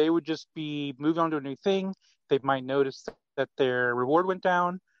 They would just be moving on to a new thing. They might notice that their reward went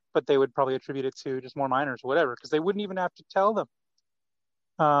down, but they would probably attribute it to just more miners or whatever, because they wouldn't even have to tell them.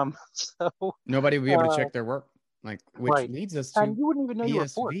 So nobody would be able to check their work, which right. leads us to And you wouldn't even know you were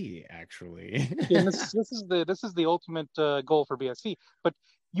forked. BSV, actually. And this is the ultimate goal for BSV. But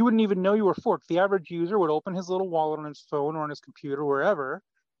you wouldn't even know you were forked. The average user would open his little wallet on his phone or on his computer, wherever.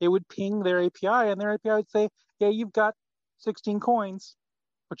 It would ping their API, and their API would say, "Yeah, you've got 16 coins,"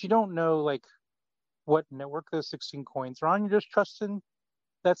 but you don't know like what network those 16 coins are on. You're just trusting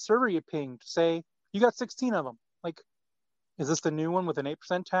that server you pinged to say you got 16 of them. Like, is this the new one with an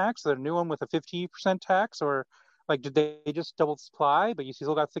 8% tax, or the new one with a 50% tax, or like did they just double supply, but you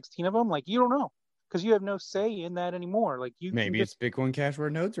still got 16 of them? Like, you don't know, because you have no say in that anymore. Like, you Maybe just, it's Bitcoin Cash where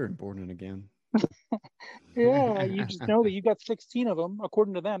nodes are important again. yeah, you just know that you got 16 of them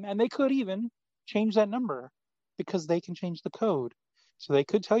according to them, and they could even change that number because they can change the code. So they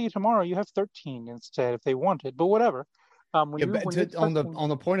could tell you tomorrow you have 13 instead if they wanted, but whatever. On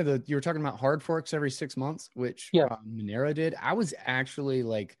the point of you were talking about hard forks every 6 months, which Monero did. I was actually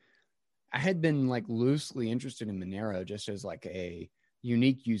I had been loosely interested in Monero just as a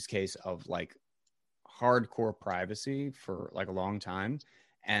unique use case of hardcore privacy for a long time.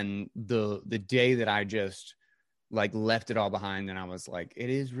 And the day that I just left it all behind, and I was like, it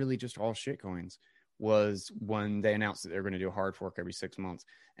is really just all shitcoins, was when they announced that they're going to do a hard fork every 6 months.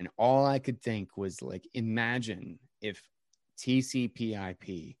 And all I could think was imagine if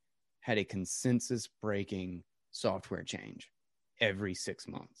TCP/IP had a consensus breaking software change every 6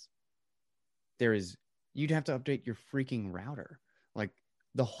 months. You'd have to update your freaking router.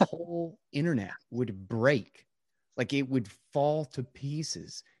 The whole internet would break. It would fall to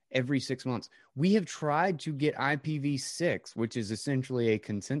pieces every 6 months. We have tried to get IPv6, which is essentially a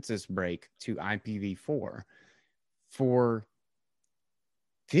consensus break, to IPv4 for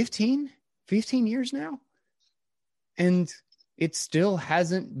 15 years now. And it still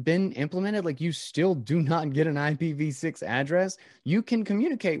hasn't been implemented. You still do not get an IPv6 address. You can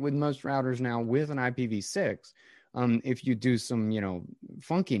communicate with most routers now with an IPv6 if you do some,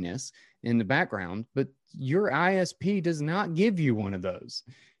 funkiness in the background. But your ISP does not give you one of those.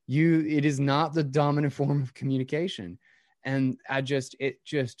 It is not the dominant form of communication. And as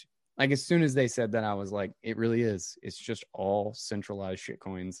soon as they said that, I was like, it really is. It's just all centralized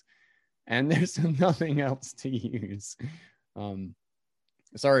shitcoins, and there's nothing else to use.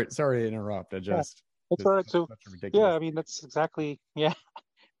 Sorry to interrupt. That's all right. So yeah, I mean, that's exactly, yeah.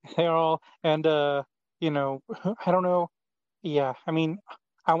 They're all, and I don't know. Yeah, I mean,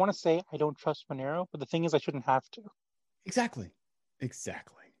 I want to say I don't trust Monero, but the thing is, I shouldn't have to. Exactly.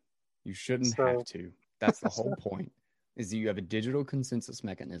 You shouldn't have to. That's the whole point, is that you have a digital consensus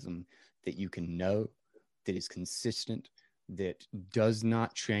mechanism that you can know, that is consistent, that does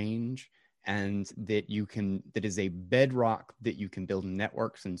not change, and that is a bedrock that you can build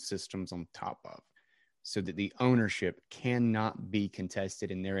networks and systems on top of, so that the ownership cannot be contested,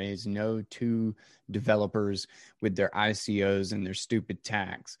 and there is no two developers with their ICOs and their stupid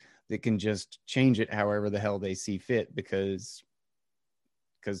tax that can just change it however the hell they see fit, because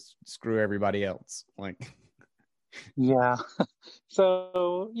screw everybody else. Yeah.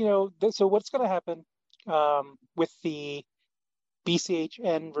 So, so what's going to happen with the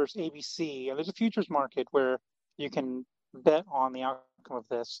BCHN versus ABC? And there's a futures market where you can bet on the outcome of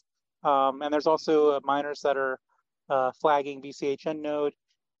this. And there's also miners that are flagging BCHN node,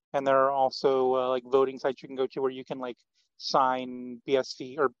 and there are also like voting sites you can go to where you can like sign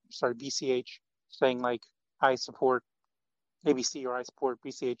BCH, saying like I support ABC or I support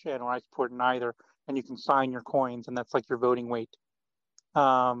BCHN or I support neither, and you can sign your coins, and that's like your voting weight.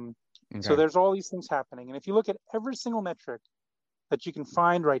 So there's all these things happening, and if you look at every single metric that you can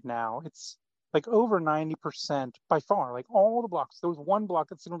find right now, it's like over 90% by far. Like all the blocks, there was one block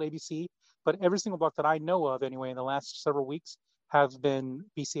that signaled ABC, but every single block that I know of anyway in the last several weeks have been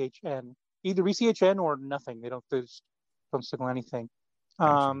BCHN, either BCHN or nothing. They don't signal anything.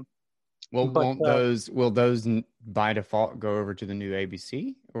 Gotcha. Well, but, will those by default go over to the new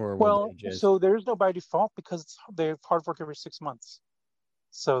ABC, or will they just? So there's no by default because they hard fork every 6 months.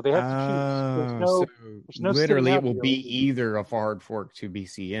 So they have to choose. There's no literally it will be either a hard fork to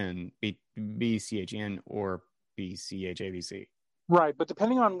BCHN or BCHABC. Right, but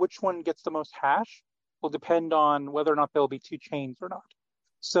depending on which one gets the most hash will depend on whether or not there'll be two chains or not.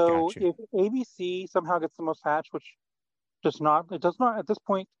 So Gotcha. if ABC somehow gets the most hash, which it does not at this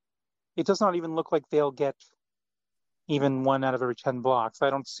point, it does not even look like they'll get even 1 out of every 10 blocks. I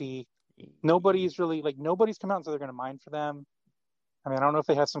don't see, nobody's come out and said they're going to mine for them. I mean, I don't know if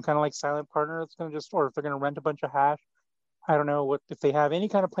they have some kind of like silent partner that's going to or if they're going to rent a bunch of hash. I don't know if they have any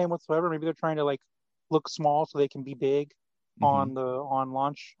kind of plan whatsoever. Maybe they're trying to like look small so they can be big on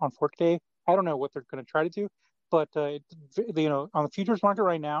launch on fork day. I don't know what they're going to try to do, but on the futures market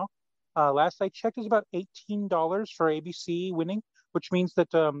right now, last I checked, is about $18 for ABC winning, which means that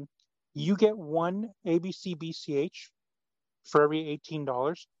you get one ABC BCH for every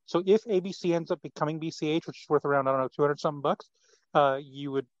 $18. So if ABC ends up becoming BCH, which is worth around 200 something bucks,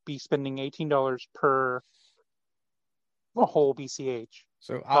 you would be spending $18 per a whole BCH.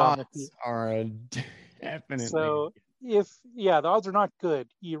 So odds are definitely. So the odds are not good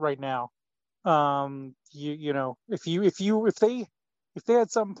right now. If they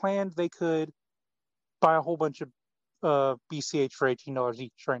had something planned, they could buy a whole bunch of BCH for $18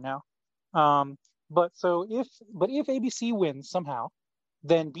 each right now. But if ABC wins somehow,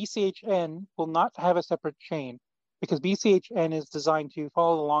 then BCHN will not have a separate chain because BCHN is designed to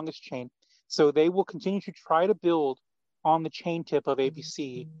follow the longest chain. So they will continue to try to build on the chain tip of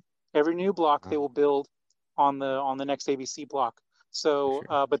ABC. Every new block they will build on the next ABC block. So,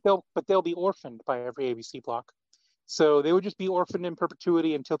 but they'll be orphaned by every ABC block. So they would just be orphaned in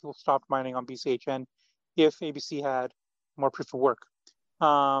perpetuity until people stopped mining on BCHN if ABC had more proof of work.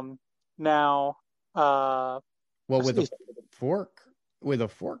 With a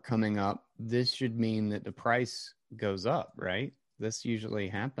fork coming up, this should mean that the price goes up, right? This usually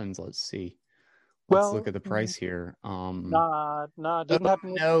happens. Let's see. Let's look at the price here. It didn't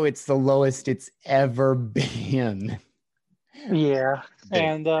happen. No, it's the lowest it's ever been. Yeah,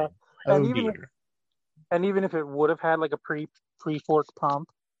 and even if it would have had like a pre-fork pump,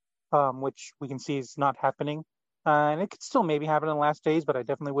 which we can see is not happening, and it could still maybe happen in the last days, but I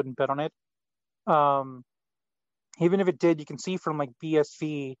definitely wouldn't bet on it. Even if it did, you can see from like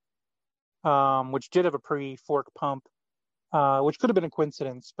BSV, which did have a pre-fork pump, which could have been a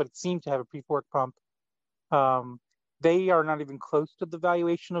coincidence, but it seemed to have a pre-fork pump. They are not even close to the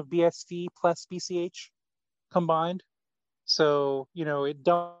valuation of BSV plus BCH combined. So, it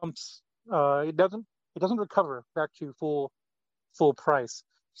dumps, it doesn't recover back to full price.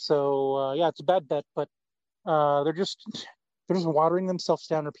 So, it's a bad bet, but they're just watering themselves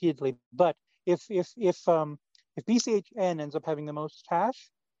down repeatedly. But if BCHN ends up having the most hash,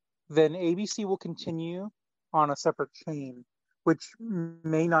 then ABC will continue on a separate chain, which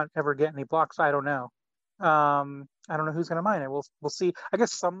may not ever get any blocks. I don't know. I don't know who's going to mine it. We'll see. I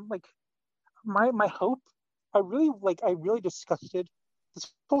guess some like my hope. I really disgusted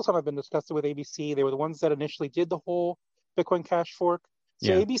this whole time. I've been disgusted with ABC. They were the ones that initially did the whole Bitcoin Cash fork.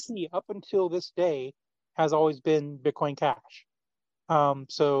 So ABC up until this day has always been Bitcoin Cash.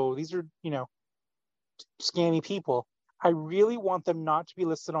 So these are scammy people. I really want them not to be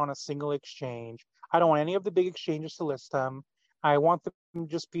listed on a single exchange. I don't want any of the big exchanges to list them. I want them to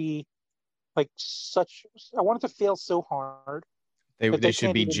just be I want it to fail so hard. They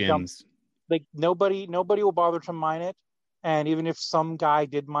should be gyms. Like nobody will bother to mine it. And even if some guy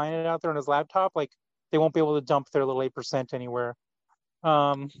did mine it out there on his laptop, like they won't be able to dump their little 8% anywhere.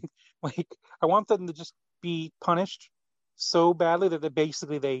 I want them to just be punished so badly that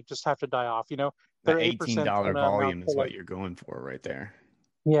they just have to die off. The $18 volume is what you're going for right there.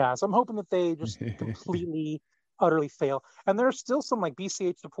 Yeah, so I'm hoping that they just completely, utterly fail. And there are still some like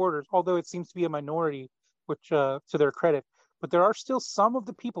BCH supporters, although it seems to be a minority, which to their credit. But there are still some of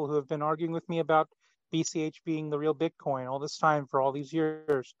the people who have been arguing with me about BCH being the real Bitcoin all this time for all these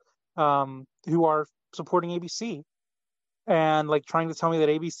years. who are supporting ABC and like trying to tell me that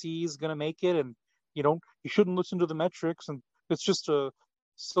ABC is going to make it, and you shouldn't listen to the metrics, and it's just a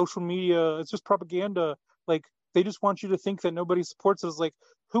social media, it's just propaganda. Like they just want you to think that nobody supports it. It's like,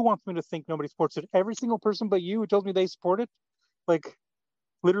 who wants me to think nobody supports it? Every single person but you who tells me they support it, like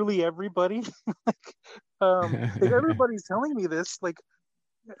literally everybody. like, if everybody's telling me this, like,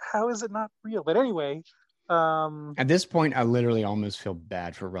 how is it not real? But anyway, at this point, I literally almost feel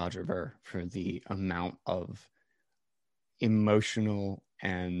bad for Roger Ver for the amount of emotional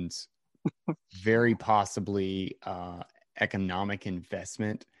and very possibly economic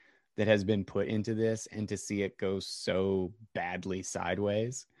investment that has been put into this, and to see it go so badly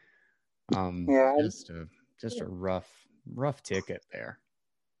sideways. yeah. Just a rough ticket there.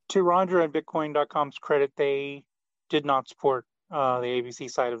 To Roger and Bitcoin.com's credit, they did not support the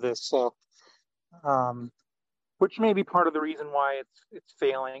ABC side of this, so which may be part of the reason why it's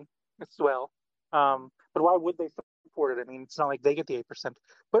failing as well. But why would they support it? I mean, it's not like they get the 8%.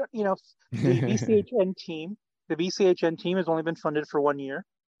 But the BCHN team, has only been funded for 1 year.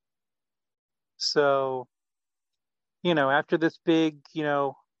 So, after this big,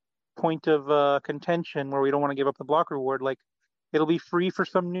 point of contention where we don't want to give up the block reward, like it'll be free for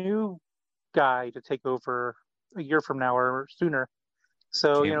some new guy to take over a year from now or sooner.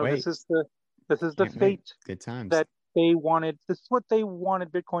 So, this is the fate Good times. that they wanted. This is what they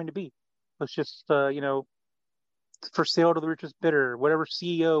wanted Bitcoin to be. Let's just, for sale to the richest bidder. Whatever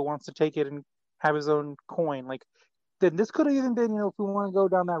CEO wants to take it and have his own coin. Like, then this could have even been, if we want to go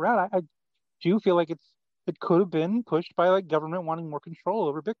down that route, I do feel like it could have been pushed by like government wanting more control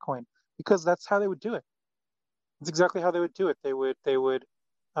over Bitcoin, because that's how they would do it. It's exactly how they would do it. They would do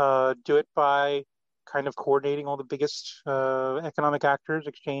it by kind of coordinating all the biggest economic actors,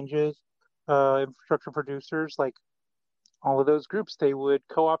 exchanges, infrastructure producers, like all of those groups. They would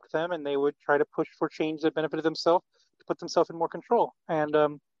co-opt them, and they would try to push for change that benefited themselves to put themselves in more control. And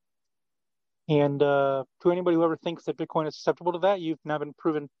to anybody who ever thinks that Bitcoin is susceptible to that, you've now been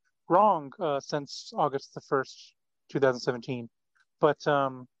proven wrong since August the 1st, 2017. But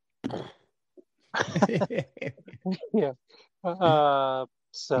yeah.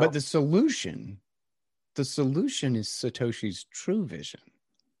 So, but the solution is Satoshi's True Vision,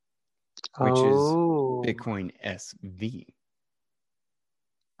 which is Bitcoin SV.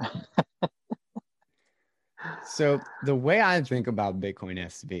 So the way I think about Bitcoin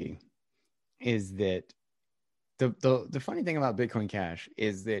SV is that the funny thing about Bitcoin Cash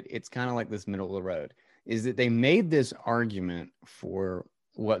is that it's kind of like this middle of the road, is that they made this argument for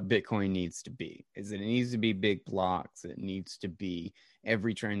what Bitcoin needs to be, is that it needs to be big blocks, it needs to be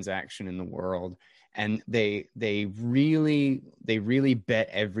every transaction in the world. And they really bet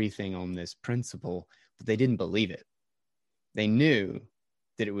everything on this principle, but they didn't believe it. They knew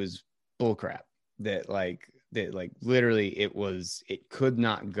that it was bullcrap, that literally it could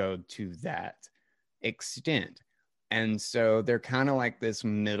not go to that extent. And so they're kind of like this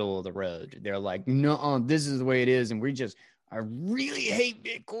middle of the road. They're like, no, this is the way it is. And I really hate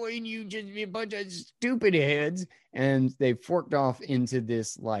Bitcoin. You just be a bunch of stupid heads. And they forked off into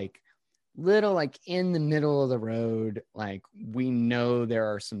this like little, like in the middle of the road. Like, we know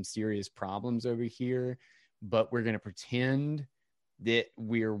there are some serious problems over here, but we're going to pretend that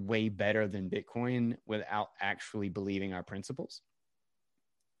we're way better than Bitcoin without actually believing our principles.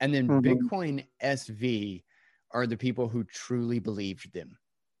 And then Bitcoin SV are the people who truly believed them,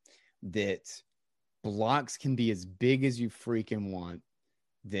 that blocks can be as big as you freaking want,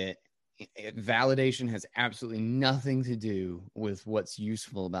 that validation has absolutely nothing to do with what's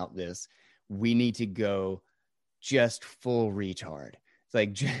useful about this. We need to go just full retard. It's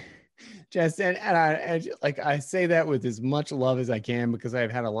like, just, and I say that with as much love as I can, because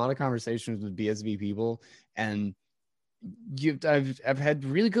I've had a lot of conversations with BSV people, and I've had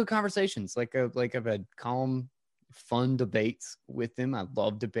really good conversations. Like I've had calm, fun debates with them. I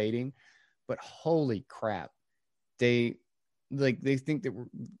love debating, but holy crap, they think that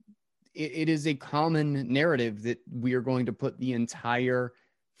it is a common narrative that we are going to put the entire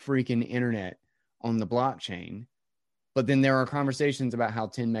freaking internet on the blockchain. But then there are conversations about how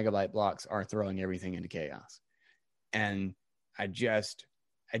 10 megabyte blocks are throwing everything into chaos. And I just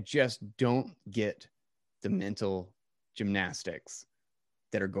don't get the mental gymnastics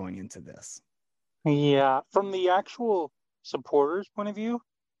that are going into this. Yeah, from the actual supporters' point of view,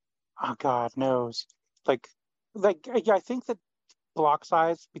 oh God knows. Like I think that block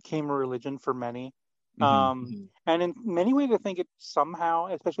size became a religion for many. And in many ways, I think it somehow,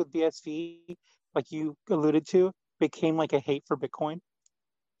 especially with BSV, like you alluded to, became like a hate for Bitcoin.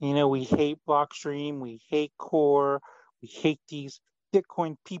 We hate Blockstream, we hate Core, we hate these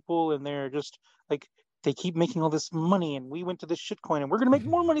Bitcoin people, and they're just like they keep making all this money, and we went to this shitcoin, and we're gonna make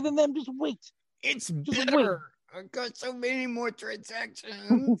more money than them. Just wait. It's Just better. I've got so many more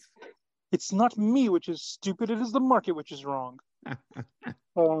transactions. It's not me which is stupid. It is the market which is wrong.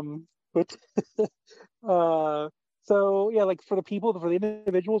 But so yeah, like for the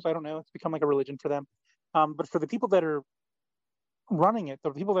individuals, I don't know. It's become like a religion for them. But for the people that are running it,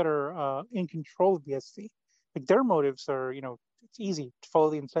 the people that are in control of BSV, like their motives are, it's easy to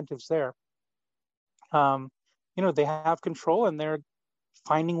follow the incentives there. They have control and they're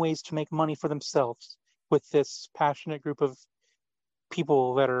finding ways to make money for themselves with this passionate group of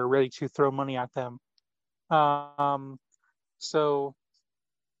people that are ready to throw money at them. So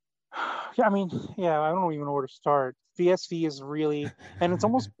yeah, I don't even know where to start. BSV is really, and it's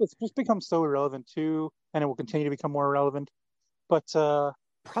just become so irrelevant too, and it will continue to become more irrelevant. But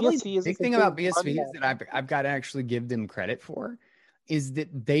probably BSV the big thing about BSV is that I've got to actually give them credit for is that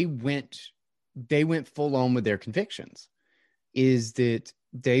they went full on with their convictions. Is that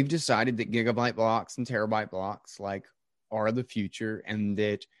they've decided that gigabyte blocks and terabyte blocks like are the future, and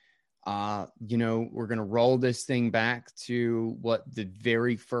that we're going to roll this thing back to what the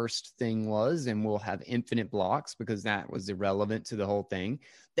very first thing was, and we'll have infinite blocks because that was irrelevant to the whole thing.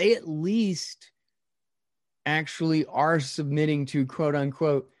 They at least actually are submitting to quote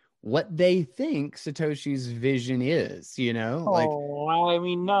unquote what they think Satoshi's vision is, no,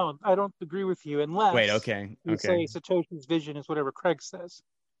 I don't agree with you unless you say Satoshi's vision is whatever Craig says.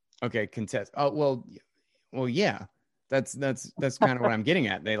 Okay, contest. Oh, well, yeah. That's kind of what I'm getting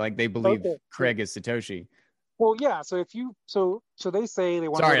at. They believe Craig is Satoshi. Well, yeah. So they say they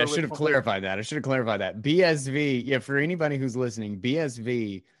want. Sorry, I should have clarified that. BSV, yeah. For anybody who's listening,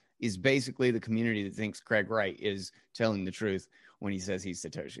 BSV is basically the community that thinks Craig Wright is telling the truth when he says he's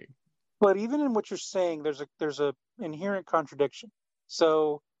Satoshi. But even in what you're saying, there's a inherent contradiction.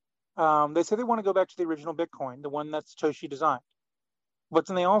 So they say they want to go back to the original Bitcoin, the one that Satoshi designed. But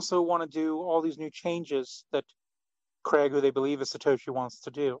then they also want to do all these new changes that Craig, who they believe is Satoshi, wants to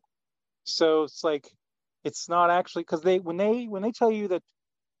do. So it's like it's not actually because when they tell you that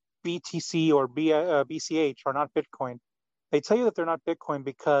BTC or BCH are not Bitcoin, they tell you that they're not Bitcoin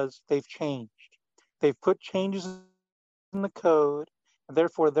because they've changed. They've put changes in the code, and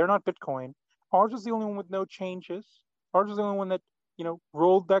therefore they're not Bitcoin. Ours is the only one with no changes. Ours is the only one that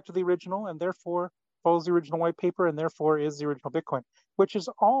rolled back to the original, and therefore follows the original white paper, and therefore is the original Bitcoin, which is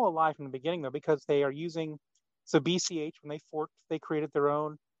all a lie from the beginning, though, because they are using. So BCH, when they forked, they created their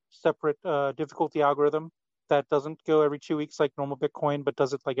own separate difficulty algorithm that doesn't go every 2 weeks like normal Bitcoin, but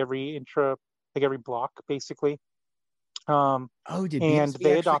does it like every block, basically. Did BSV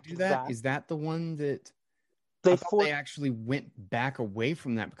they adopted do that? Is that the one that they actually went back away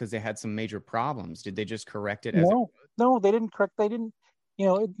from that because they had some major problems? Did they just correct it? No, they didn't correct. They didn't.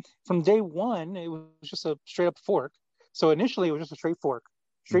 From day one, it was just a straight up fork. So initially, it was just a straight fork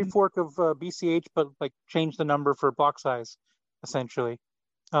of BCH, but like change the number for block size, essentially.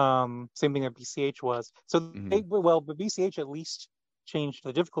 Same thing that BCH was. So but BCH at least changed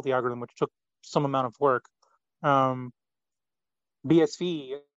the difficulty algorithm, which took some amount of work.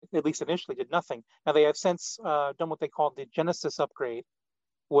 BSV, at least initially, did nothing. Now they have since done what they called the Genesis upgrade,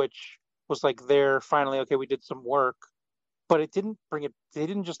 which was like finally, okay, we did some work, but it didn't bring it. They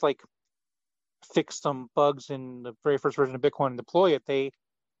didn't just like fix some bugs in the very first version of Bitcoin and deploy it.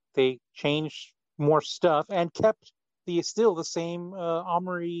 They changed more stuff and kept still the same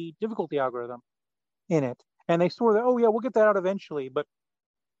Omri difficulty algorithm in it. And they swore that, we'll get that out eventually, but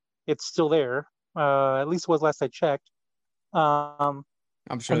it's still there. At least it was last I checked. I'm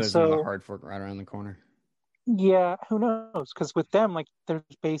sure there's another hard fork right around the corner. Yeah, who knows? Because with them, like, there's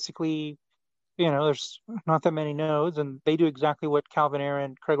basically, there's not that many nodes, and they do exactly what Calvin Ayre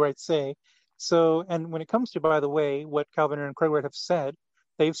and Craig Wright say. So, and when it comes to, by the way, what Calvin Ayre and Craig Wright have said,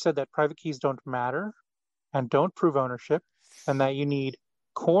 they've said that private keys don't matter and don't prove ownership, and that you need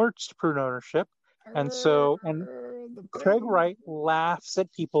courts to prove ownership. And Craig Wright laughs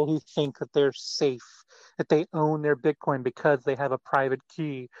at people who think that they're safe, that they own their Bitcoin because they have a private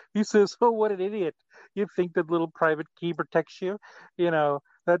key. He says, "Oh, what an idiot! You think that little private key protects you?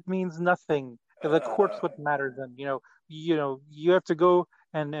 That means nothing. The court's what matters. And you have to go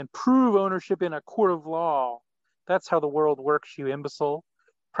and prove ownership in a court of law. That's how the world works, you imbecile.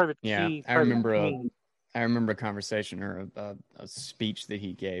 Private key." I remember a conversation or a speech that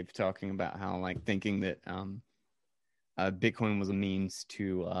he gave talking about how like thinking that Bitcoin was a means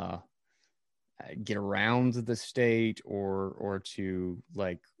to get around the state or to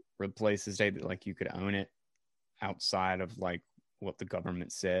like replace the state, that like you could own it outside of like what the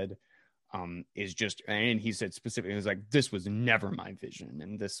government said. is just, and he said specifically, he was like, this was never my vision,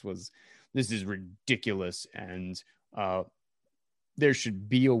 and this is ridiculous, and there should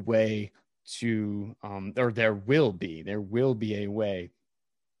be a way to, or there will be a way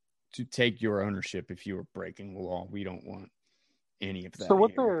to take your ownership if you are breaking the law. We don't want any of that. So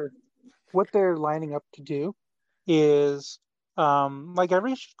what they're lining up to do is, like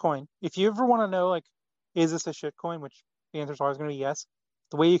every shitcoin, if you ever want to know, like, is this a shitcoin, which the answer is always going to be yes,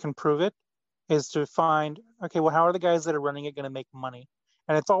 the way you can prove it is to find, okay, well, how are the guys that are running it going to make money?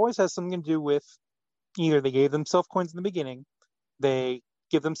 And it always has something to do with either they gave themselves coins in the beginning, they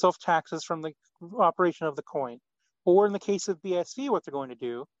give themselves taxes from the operation of the coin, or in the case of BSV, what they're going to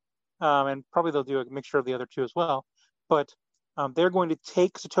do, and probably they'll do a mixture of the other two as well, but they're going to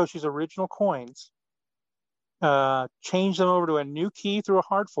take Satoshi's original coins, change them over to a new key through a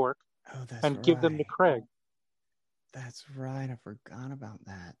hard fork, and give them to Craig. That's right. I forgot about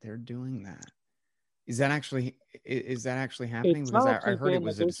that. They're doing that. Is that actually happening? It's because not I heard it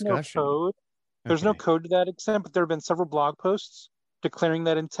was a discussion. No code. There's no code to that extent, but there have been several blog posts declaring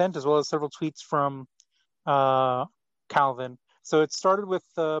that intent, as well as several tweets from Calvin. So it started with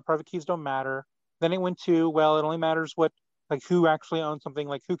private keys don't matter. Then it went to, well, it only matters like who actually owns something,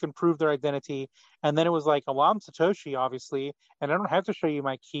 like who can prove their identity. And then it was like, well, I'm Satoshi, obviously, and I don't have to show you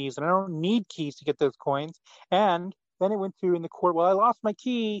my keys, and I don't need keys to get those coins. And then it went to in the court, well, I lost my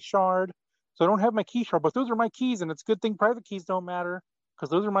key shard, so I don't have my key shard, but those are my keys, and it's a good thing private keys don't matter because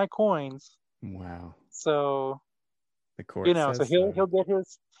those are my coins. Wow. So the court, so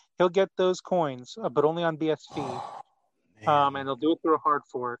he'll get those coins, but only on BSV. And they'll do it through a hard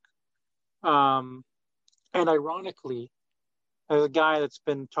fork. And ironically, there's a guy that's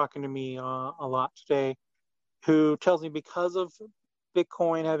been talking to me a lot today who tells me because of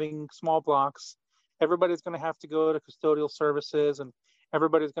Bitcoin having small blocks, everybody's going to have to go to custodial services, and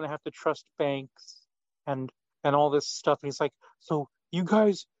everybody's going to have to trust banks and all this stuff. And he's like, so you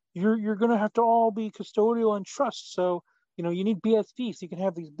guys, you're going to have to all be custodial and trust. So, you need BSV so you can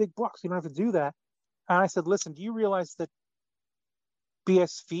have these big blocks. You don't have to do that. And I said, listen, do you realize that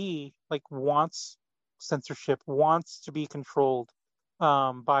BSV wants censorship, wants to be controlled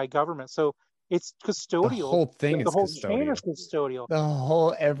by government? So it's custodial. The whole thing is the whole custodial. chain is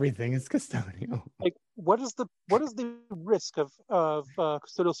custodial. Everything is custodial. What is the risk of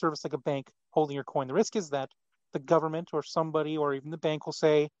custodial service like a bank holding your coin? The risk is that the government or somebody or even the bank will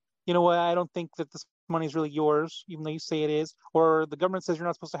say, you know what, I don't think that this money is really yours, even though you say it is. Or the government says you're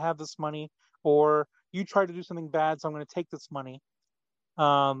not supposed to have this money, or you try to do something bad, so I'm going to take this money.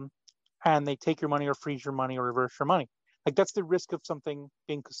 And they take your money or freeze your money or reverse your money. That's the risk of something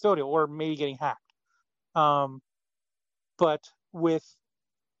being custodial or maybe getting hacked. But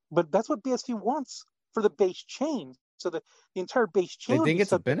that's what BSV wants for the base chain. So the entire base chain. They think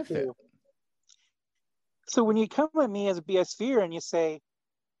it's a benefit. So when you come at me as a BSVer and you say,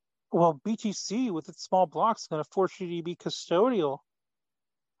 well, BTC with its small blocks is going to force you to be custodial,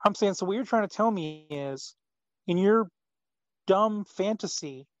 I'm saying, so what you're trying to tell me is, in your dumb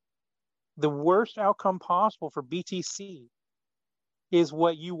fantasy, the worst outcome possible for BTC is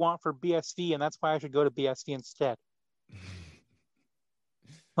what you want for BSV, and that's why I should go to BSV instead.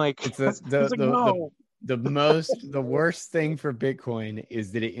 It's the worst thing for Bitcoin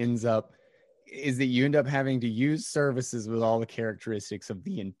is that you end up having to use services with all the characteristics of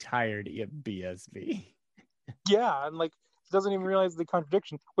the entirety of BSV. Yeah, and doesn't even realize the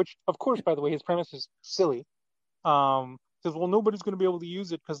contradiction, which of course, by the way, his premise is silly. Says, well, nobody's going to be able to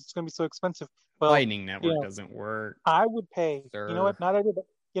use it because it's going to be so expensive. Well, Lightning Network doesn't work. I would pay. Sir. You know what? Not everybody.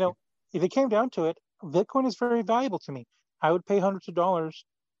 If it came down to it, Bitcoin is very valuable to me. I would pay hundreds of dollars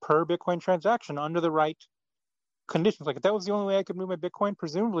per Bitcoin transaction under the right conditions. If that was the only way I could move my Bitcoin,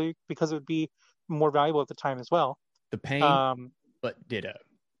 presumably because it would be more valuable at the time as well. The pain, but ditto.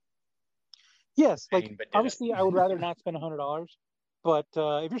 Yes, obviously, I would rather not spend $100. But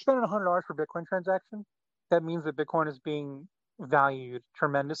if you're spending $100 for Bitcoin transaction, that means that Bitcoin is being valued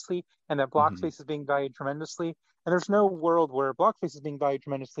tremendously, and that block space is being valued tremendously. And there's no world where block space is being valued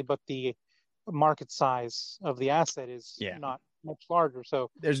tremendously, but the market size of the asset is not much larger. So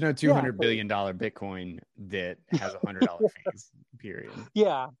there's no $200 billion Bitcoin that has $100 fees. Period.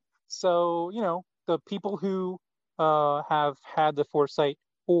 Yeah. So the people who have had the foresight,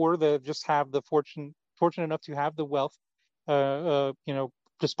 or that just have the fortunate enough to have the wealth,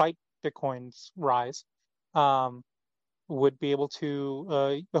 despite Bitcoin's rise, would be able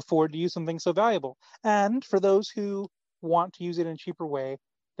to afford to use something so valuable. And for those who want to use it in a cheaper way,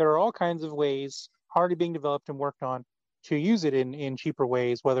 there are all kinds of ways already being developed and worked on to use it in cheaper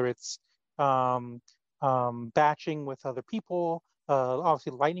ways, whether it's batching with other people,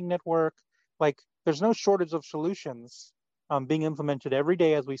 obviously Lightning Network. Like, there's no shortage of solutions being implemented every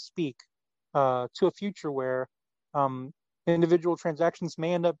day as we speak to a future where individual transactions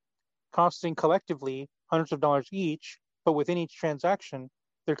may end up costing collectively hundreds of dollars each, but within each transaction,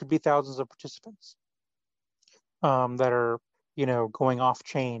 there could be thousands of participants that are, going off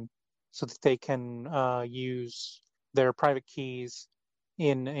chain so that they can use their private keys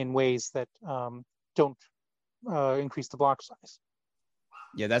in ways that don't increase the block size.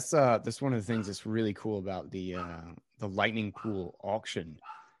 Yeah, that's one of the things that's really cool about the Lightning Pool auction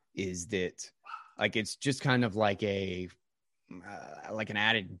is that, like, it's just kind of like a like an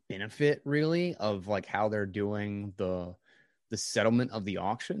added benefit, really, of like how they're doing the settlement of the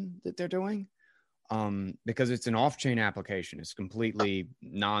auction that they're doing, because it's an off-chain application. It's completely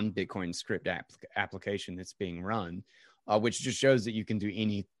non-Bitcoin script application that's being run, which just shows that you can do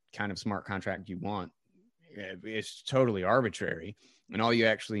any kind of smart contract you want. It's totally arbitrary, and all you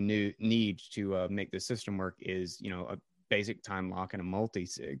actually need to make the system work is a basic time lock and a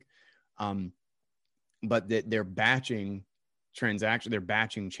multi-sig. But they're batching they're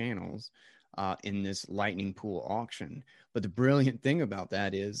batching channels in this Lightning Pool auction. But the brilliant thing about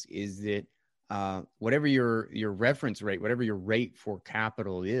that is that whatever your reference rate, whatever your rate for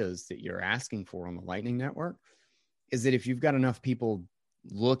capital is that you're asking for on the Lightning Network, is that if you've got enough people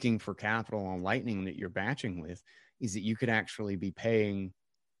looking for capital on Lightning that you're batching with, is that you could actually be paying,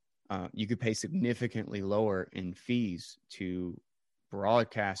 you could pay significantly lower in fees to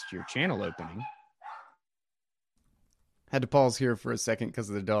broadcast your channel opening. Had to pause here for a second because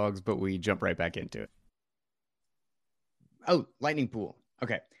of the dogs, but we jump right back into it. Oh, Lightning Pool.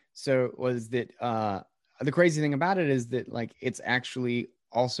 Okay. So was that the crazy thing about it is that, like, it's actually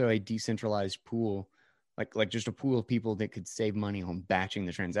also a decentralized pool, like just a pool of people that could save money on batching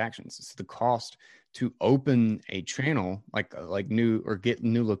the transactions. So the cost to open a channel, like new or get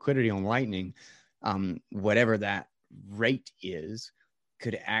new liquidity on Lightning, whatever that rate is,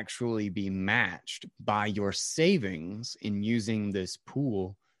 could actually be matched by your savings in using this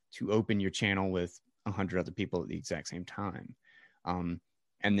pool to open your channel with 100 other people at the exact same time.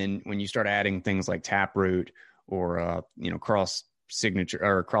 And then when you start adding things like Taproot or cross signature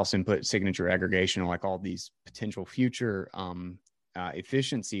or cross input signature aggregation, like all these potential future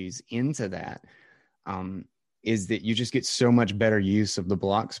efficiencies into that, is that you just get so much better use of the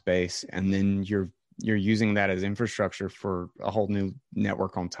block space, and then you're using that as infrastructure for a whole new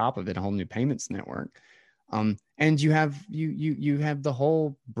network on top of it, a whole new payments network. And you have the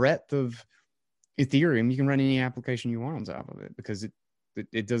whole breadth of Ethereum. You can run any application you want on top of it because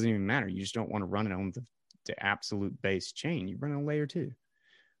it doesn't even matter. You just don't want to run it on the absolute base chain. You run on layer 2.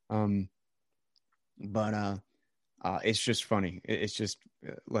 But it's just funny. It's just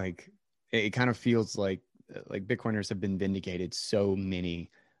like, it kind of feels like Bitcoiners have been vindicated so many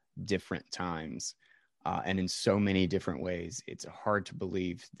different times and in so many different ways. It's hard to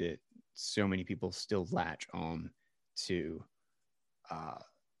believe that so many people still latch on to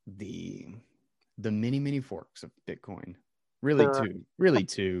the many forks of Bitcoin. Really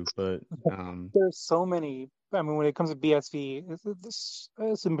two, but there's so many. I mean, when it comes to BSV, this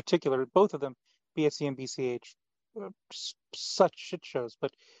in particular, both of them, BSV and BCH, such shit shows.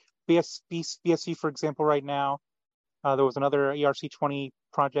 But BSV, for example, right now, there was another ERC20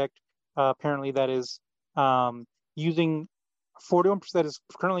 project apparently that is using 41%, that is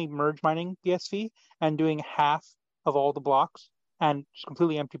currently merge mining BSV and doing half of all the blocks and just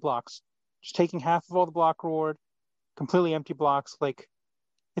completely empty blocks. Just taking half of all the block reward, completely empty blocks. Like,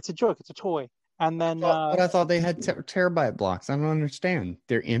 it's a joke, it's a toy. And then but I thought they had terabyte blocks. I don't understand.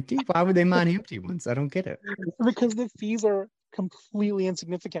 They're empty. Why would they mine empty ones? I don't get it. Because the fees are completely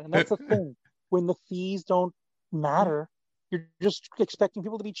insignificant, and that's the thing. When the fees don't matter, you're just expecting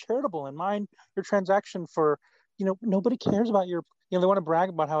people to be charitable and mine your transaction for, nobody cares about your, they want to brag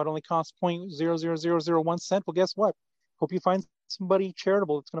about how it only costs 0.00001 cent. Well, guess what? Hope you find somebody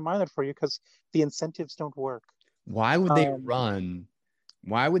charitable that's going to mine that for you, because the incentives don't work. Why would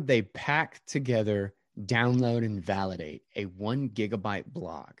they pack together, download, and validate a 1 gigabyte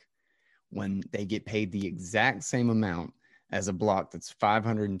block when they get paid the exact same amount as a block that's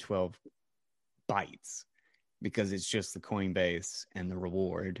 512 bytes? Because it's just the Coinbase and the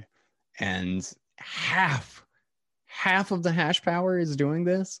reward, and half of the hash power is doing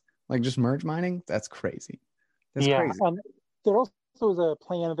this, like just merge mining. That's crazy. Crazy. And there also is a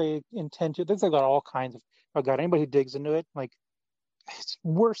plan they intend to. There's got all kinds of. Oh God, anybody who digs into it, like, it's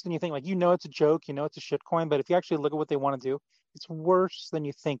worse than you think. Like, it's a joke, it's a shitcoin, but if you actually look at what they want to do, it's worse than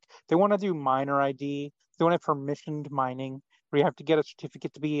you think. They want to do miner ID. They want to have permissioned mining, where you have to get a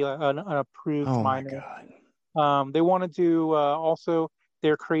certificate to be an approved miner. My God. They wanted to also,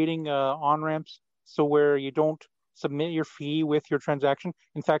 they're creating on-ramps so where you don't submit your fee with your transaction.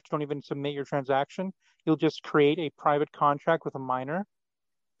 In fact, you don't even submit your transaction. You'll just create a private contract with a miner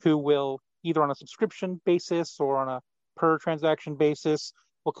who will, either on a subscription basis or on a per transaction basis,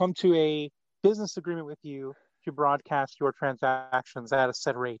 will come to a business agreement with you to broadcast your transactions at a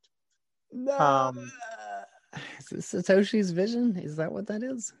set rate. No. Um, Is this Satoshi's vision? Is that what that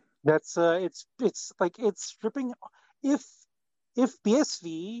is? that's it's like it's stripping. If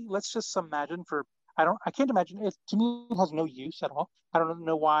BSV, let's just imagine for I can't imagine it. To me, it has no use at all. I don't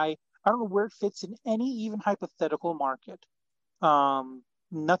know why. I don't know where it fits in any even hypothetical market.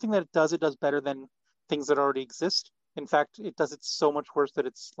 Nothing that it does better than things that already exist. In fact, it does it so much worse that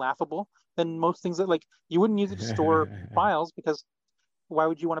it's laughable than most things that, like, you wouldn't use it to store files, because why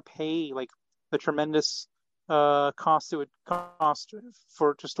would you want to pay like the tremendous cost it would cost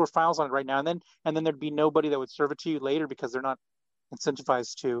for to store files on it right now, and then there'd be nobody that would serve it to you later because they're not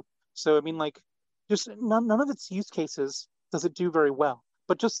incentivized to. So I mean, like, just none of its use cases does it do very well.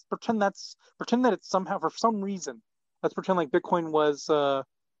 But just pretend that it's somehow, for some reason, let's pretend like Bitcoin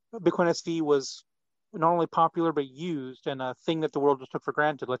SV was not only popular but used, and a thing that the world just took for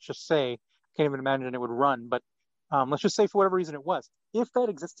granted. Let's just say, I can't even imagine it would run, but let's just say for whatever reason it was. If that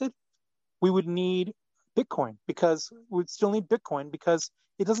existed, we would need Bitcoin, because we'd still need Bitcoin because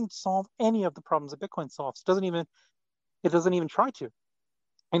it doesn't solve any of the problems that Bitcoin solves. It doesn't even try to.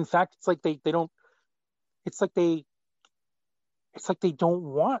 In fact, it's like they don't. It's like they don't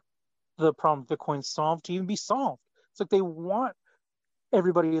want the problem Bitcoin solved to even be solved. It's like they want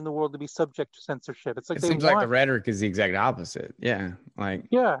everybody in the world to be subject to censorship. It's like It they seems want, like the rhetoric is the exact opposite. Yeah. Like,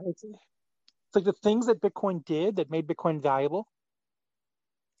 yeah, it's like the things that Bitcoin did that made Bitcoin valuable.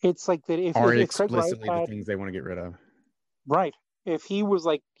 It's like that are if Craig Wright explicitly the had, things they want to get rid of. right, if he was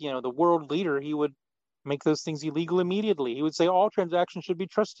like, the world leader, he would make those things illegal immediately. He would say all transactions should be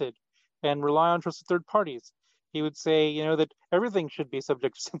trusted and rely on trusted third parties. He would say, that everything should be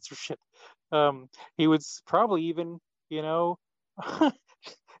subject to censorship. He would probably even, you know,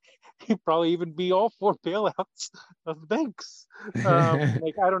 he'd probably even be all for bailouts of banks.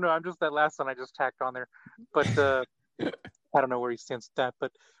 Like, I don't know. I'm just, that last one I just tacked on there, but I don't know where he stands with that.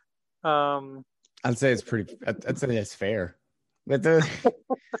 But I'd say it's pretty. I'd say that's fair. But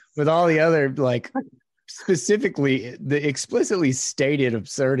with all the other, like, specifically the explicitly stated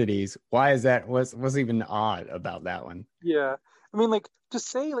absurdities, why is that? What's even odd about that one? yeah, I mean, like, just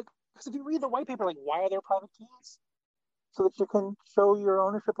say, like, because if you read the white paper, like, why are there private keys? So that you can show your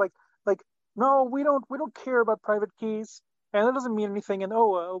ownership. Like, no, we don't care about private keys, and that doesn't mean anything. And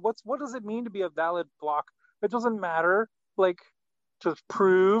what does it mean to be a valid block? It doesn't matter. Like, to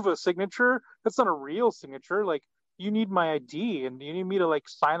prove a signature, that's not a real signature. Like, you need my ID, and you need me to, like,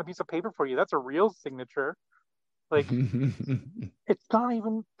 sign a piece of paper for you. That's a real signature. Like, it's not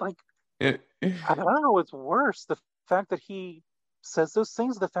even like, I don't know what's worse, the fact that he says those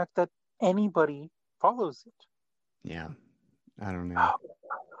things, the fact that anybody follows it. Yeah, I don't know.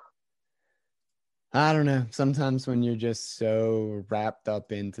 I don't know. Sometimes when you're just so wrapped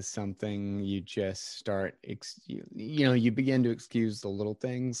up into something, you just start, you begin to excuse the little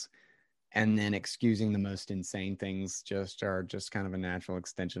things, and then excusing the most insane things just are just kind of a natural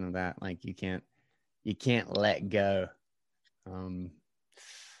extension of that. Like, you can't let go.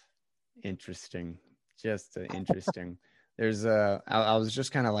 Interesting. Just interesting. There's I was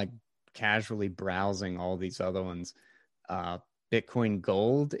just kind of like casually browsing all these other ones. Bitcoin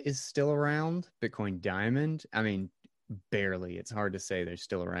Gold is still around. Bitcoin Diamond, I mean, barely. It's hard to say they're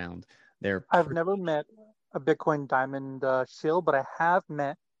still around. I've never met a Bitcoin Diamond shill, but I have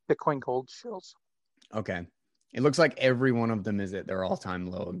met Bitcoin Gold shills. Okay. It looks like every one of them is at their all-time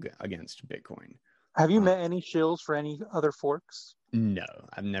low against Bitcoin. Have you met any shills for any other forks? No,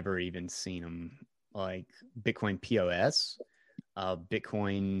 I've never even seen them. Like Bitcoin POS,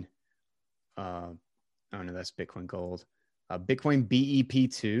 Bitcoin. Oh no, that's Bitcoin Gold. Bitcoin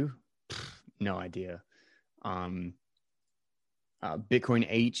BEP2, no idea. Bitcoin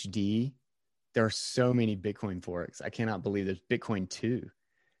HD. There are so many Bitcoin forks. I cannot believe there's Bitcoin 2.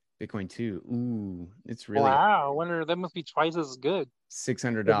 Bitcoin 2. Ooh, it's really, wow. I wonder, that must be twice as good.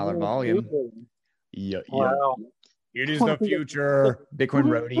 $600 volume. Yep. Wow. It is the future.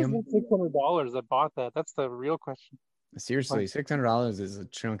 Bitcoin Rhodium. $600 that bought that. That's the real question. Seriously, $600 is a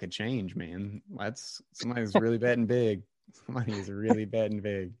chunk of change, man. That's somebody's really betting big. Somebody is really betting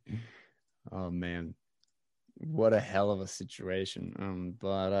big. Oh man, what a hell of a situation.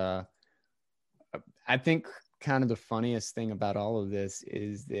 But I think kind of the funniest thing about all of this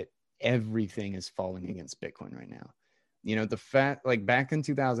is that everything is falling against Bitcoin right now. The fact, like, back in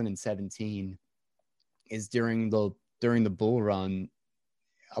 2017, is during the bull run,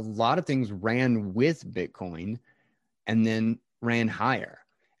 a lot of things ran with Bitcoin and then ran higher.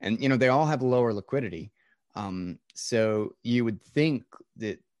 And, they all have lower liquidity. So you would think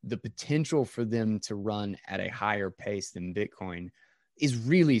that the potential for them to run at a higher pace than Bitcoin is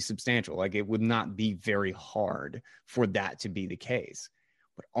really substantial. Like, it would not be very hard for that to be the case,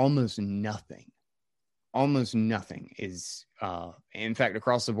 but almost nothing is, in fact,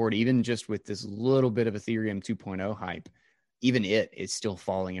 across the board, even just with this little bit of Ethereum 2.0 hype, even it is still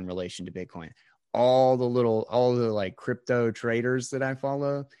falling in relation to Bitcoin. All the like crypto traders that I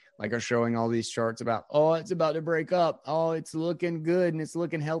follow, like, are showing all these charts about, oh, it's about to break up. Oh, it's looking good and it's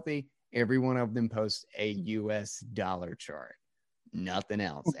looking healthy. Every one of them posts a US dollar chart. Nothing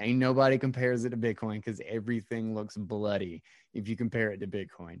else. Ain't nobody compares it to Bitcoin because everything looks bloody if you compare it to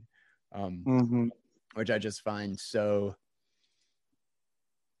Bitcoin. Which I just find so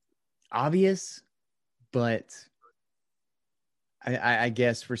obvious, but I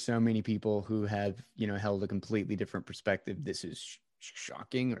guess for so many people who have, held a completely different perspective, this is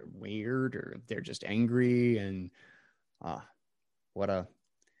shocking or weird, or they're just angry. And what a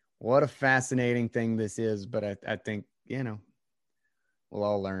fascinating thing this is. But I think, we'll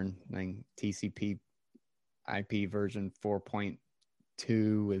all learn. Like, TCP IP version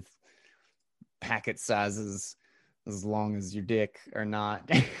 4.2 with packet sizes as long as your dick are not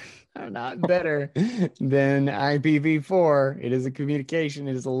better than IPv4. It is a communication.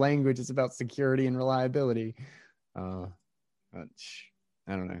 It is a language. It's about security and reliability. I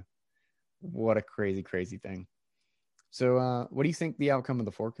don't know. What a crazy thing. So what do you think the outcome of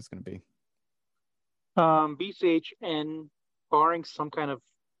the fork is going to be? BCHN, barring some kind of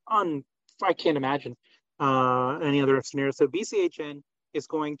I can't imagine any other scenario. So BCHN is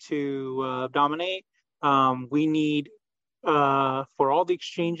going to dominate. We need for all the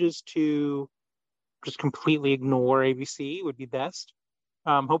exchanges to just completely ignore ABC would be best.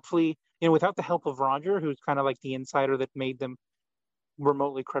 Hopefully, without the help of Roger, who's kind of like the insider that made them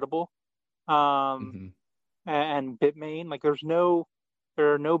remotely credible, and Bitmain. Like, there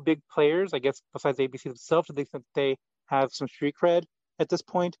are no big players, I guess, besides ABC themselves, to the extent that they have some street cred at this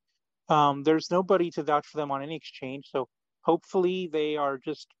point. There's nobody to vouch for them on any exchange, so hopefully they are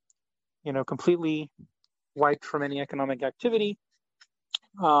just, completely wiped from any economic activity,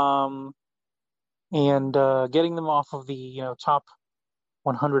 and getting them off of the top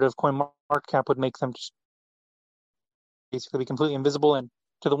 100 of CoinMarketCap would make them just basically be completely invisible. And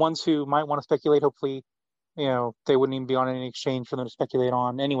to the ones who might want to speculate, hopefully, they wouldn't even be on any exchange for them to speculate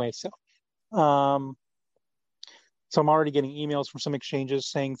on anyway. So, so I'm already getting emails from some exchanges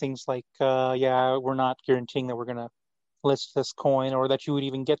saying things like, "Yeah, we're not guaranteeing that we're going to list this coin or that you would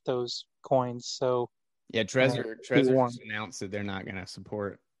even get those coins." So, yeah, Trezor just announced that they're not going to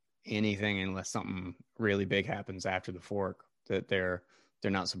support anything unless something really big happens after the fork. That they're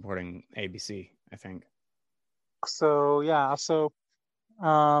not supporting ABC, I think. So yeah, so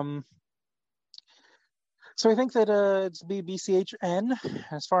I think that it's be BCHN.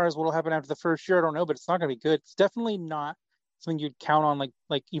 As far as what'll happen after the first year, I don't know, but it's not going to be good. It's definitely not something you'd count on,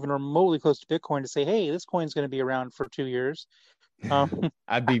 like even remotely close to Bitcoin, to say, hey, this coin's going to be around for 2 years.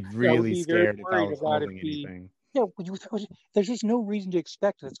 I'd be really scared if I was holding anything. Yeah, there's just no reason to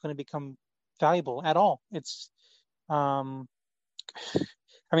expect that it's going to become valuable at all. It's,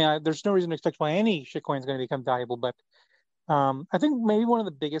 there's no reason to expect why any shitcoin is going to become valuable. But I think maybe one of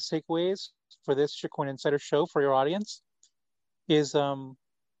the biggest takeaways for this Shitcoin Insider show for your audience is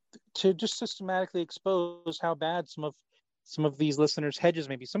to just systematically expose how bad some of these listeners' hedges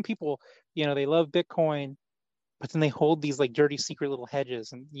may be. Some people, they love Bitcoin, but then they hold these like dirty secret little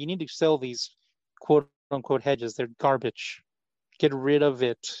hedges, and you need to sell these quote unquote hedges. They're garbage. Get rid of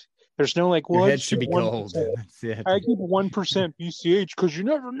it. There's no like, well, your head should be gold. That's it. I keep 1% BCH because you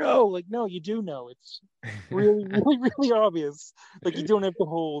never know. Like, no, you do know. It's really, really, really obvious. Like, you don't have to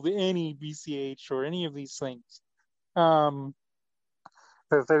hold any BCH or any of these things.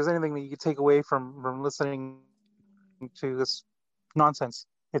 If there's anything that you could take away from listening to this nonsense,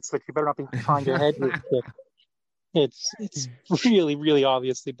 it's that you better not be trying to hedge it. It's really, really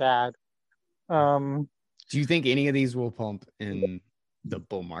obviously bad. Do you think any of these will pump in the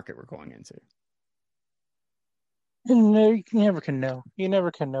bull market we're going into? No, you never can know. You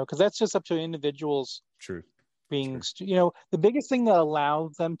never can know, because that's just up to individuals. True. Being, the biggest thing that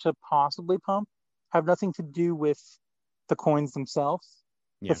allows them to possibly pump have nothing to do with the coins themselves.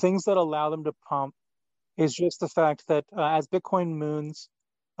 Yeah. The things that allow them to pump is just the fact that as Bitcoin moons,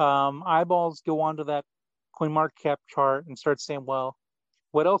 eyeballs go onto that CoinMarketCap chart and start saying, well,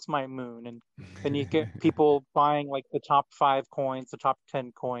 what else might moon? And then you get people buying like the top 5 coins, the top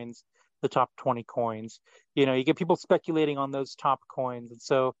 10 coins, the top 20 coins. You get people speculating on those top coins. And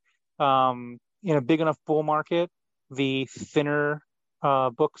so in a big enough bull market, the thinner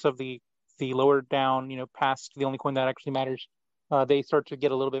books of the lower down, past the only coin that actually matters, they start to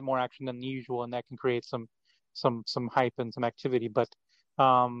get a little bit more action than usual, and that can create some hype and some activity. But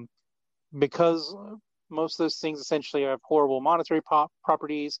because most of those things essentially have horrible monetary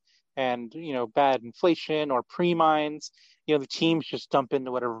properties and bad inflation or pre-mines, the teams just dump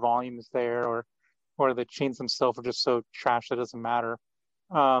into whatever volume is there, or the chains themselves are just so trash that it doesn't matter.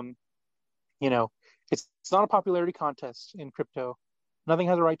 It's not a popularity contest in crypto. Nothing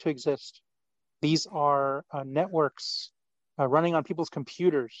has a right to exist. These are networks running on people's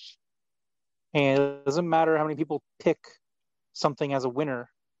computers, and it doesn't matter how many people pick something as a winner.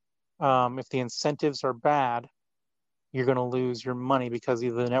 If the incentives are bad, you're going to lose your money, because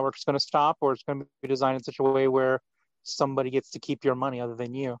either the network's going to stop, or it's going to be designed in such a way where somebody gets to keep your money other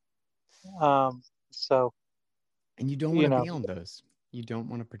than you. And you don't want to be on those. You don't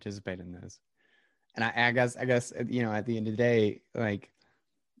want to participate in those. And I guess at the end of the day, like,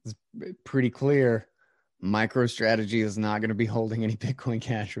 it's pretty clear, MicroStrategy is not going to be holding any Bitcoin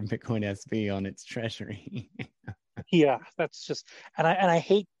Cash or Bitcoin SV on its treasury. Yeah, that's just, and I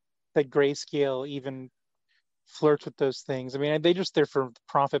hate that Grayscale even flirts with those things. I mean, they're for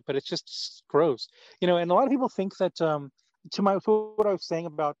profit, but it's just gross. And a lot of people think that to what I was saying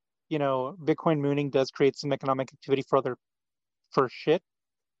about, Bitcoin mooning does create some economic activity for shit.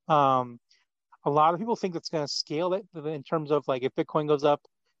 A lot of people think that's going to scale it in terms of, like, if Bitcoin goes up,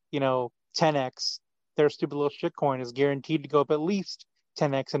 10x, their stupid little shitcoin is guaranteed to go up at least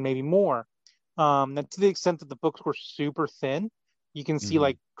 10x and maybe more. And to the extent that the books were super thin, you can see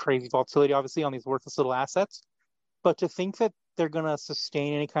like crazy volatility, obviously, on these worthless little assets. But to think that they're going to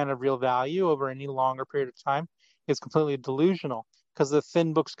sustain any kind of real value over any longer period of time is completely delusional, because the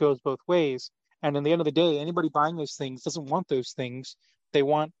thin books goes both ways. And in the end of the day, anybody buying those things doesn't want those things. They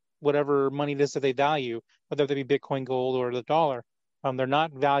want whatever money it is that they value, whether they be Bitcoin, gold, or the dollar. They're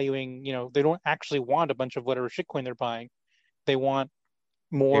not valuing, they don't actually want a bunch of whatever shitcoin they're buying. They want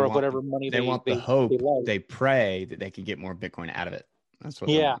more of whatever money they want. The hope. They pray that they could get more Bitcoin out of it. That's what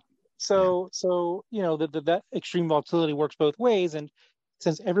they want. So that extreme volatility works both ways. And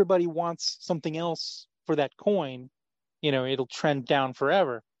since everybody wants something else for that coin, it'll trend down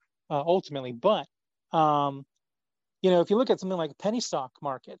forever, ultimately. But, if you look at something like penny stock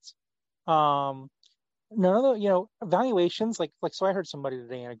markets, none of the, valuations, so I heard somebody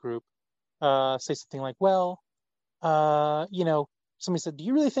today in a group say something like, well, somebody said, do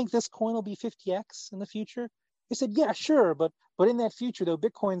you really think this coin will be 50x in the future? They said, yeah, sure. But in that future, though,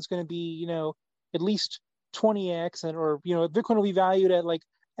 Bitcoin's going to be, at least 20x, or Bitcoin will be valued at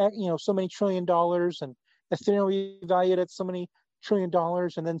so many $1 trillion, and Ethereum will be valued at so many $1 trillion.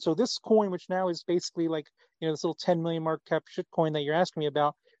 And then so this coin, which now is basically this little 10 million market cap shit coin that you're asking me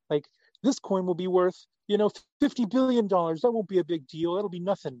about, this coin will be worth, $50 billion. That won't be a big deal. It'll be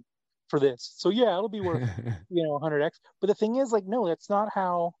nothing for this. So yeah, it'll be worth, 100x. But the thing is, no, that's not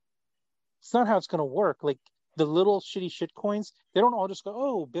how it's going to work. The little shitty shit coins, they don't all just go,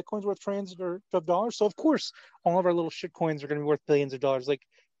 oh, Bitcoin's worth trillions of dollars, so of course all of our little shit coins are going to be worth billions of dollars.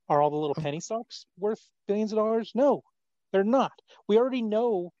 Are all the little penny stocks worth billions of dollars? No, they're not. We already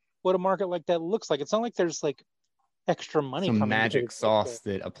know what a market like that looks like. It's not like there's extra money some coming magic sauce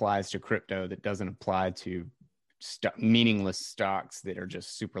that applies to crypto that doesn't apply to meaningless stocks that are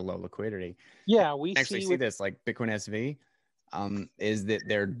just super low liquidity. Yeah, we actually see this, like Bitcoin SV. Is that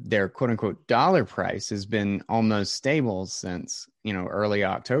their quote unquote dollar price has been almost stable since early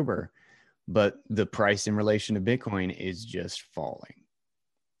October, but the price in relation to Bitcoin is just falling,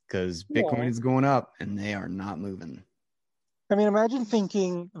 because Bitcoin is going up and they are not moving. I mean, imagine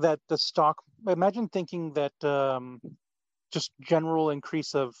thinking that just general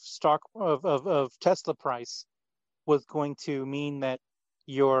increase of stock of Tesla price was going to mean that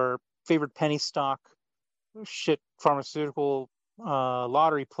your favorite penny stock shit pharmaceutical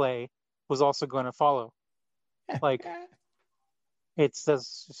lottery play was also going to follow. It's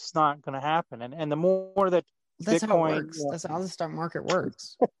just not going to happen. And the more that that's Bitcoin, how it works. That's how the stock market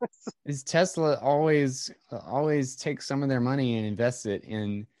works. Is Tesla always takes some of their money and invests it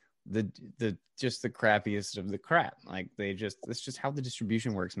in the just the crappiest of the crap. That's just how the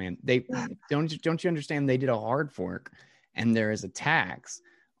distribution works, man. They don't you understand? They did a hard fork, and there is a tax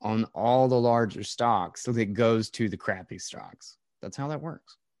on all the larger stocks, so that goes to the crappy stocks. That's how that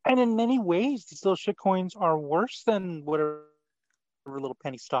works. And in many ways, these little shit coins are worse than whatever little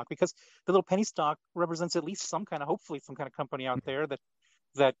penny stock, because the little penny stock represents at least hopefully some kind of company out there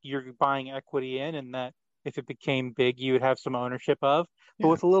that you're buying equity in, and that if it became big, you would have some ownership of. But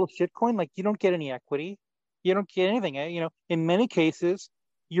Yeah. with a little shitcoin, like you don't get any equity. You don't get anything. In many cases,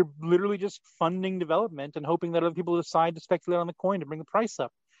 you're literally just funding development and hoping that other people decide to speculate on the coin to bring the price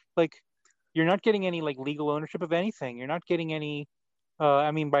up. Like you're not getting any like legal ownership of anything. You're not getting any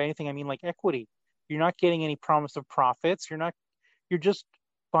by anything I mean like equity. You're not getting any promise of profits. You're just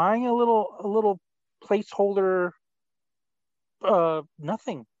buying a little placeholder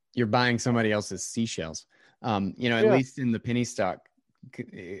nothing. You're buying somebody else's seashells. At least in the penny stock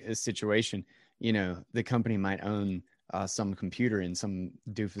situation, the company might own some computer in some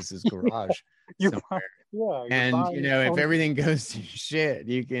doofus's garage somewhere. If everything goes to shit,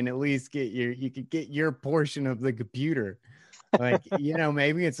 you can at least get your portion of the computer. Like,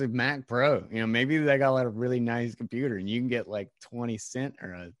 maybe it's a Mac Pro. Maybe they got a really nice computer and you can get like 20 cents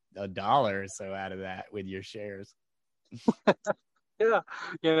or a dollar or so out of that with your shares.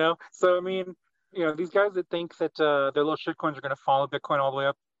 Yeah, So I mean, these guys that think that their little shitcoins are going to follow Bitcoin all the way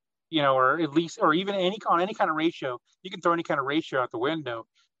up, or at least, or even on any kind of ratio, you can throw any kind of ratio out the window.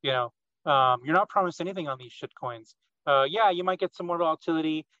 You're not promised anything on these shitcoins. You might get some more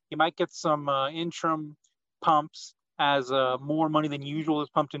volatility. You might get some interim pumps as more money than usual is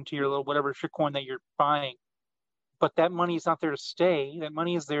pumped into your little whatever shitcoin that you're buying. But that money is not there to stay. That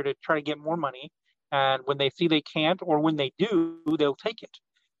money is there to try to get more money. And when they see they can't, or when they do, they'll take it.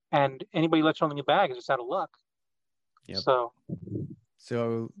 And anybody lets something in the bag is just out of luck. Yep.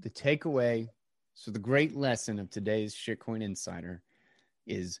 So the takeaway, the great lesson of today's Shitcoin Insider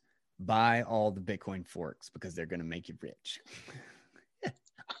is buy all the Bitcoin forks because they're going to make you rich.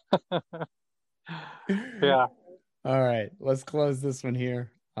 Yeah. All right, let's close this one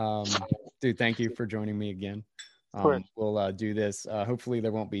here. Dude, thank you for joining me again. We'll do this. Hopefully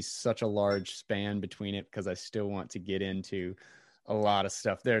there won't be such a large span between it because I still want to get into a lot of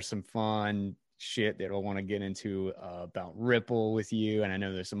stuff. There's some fun shit that I want to get into about Ripple with you. And I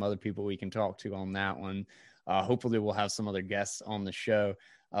know there's some other people we can talk to on that one. Hopefully we'll have some other guests on the show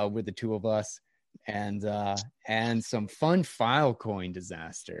with the two of us and some fun Filecoin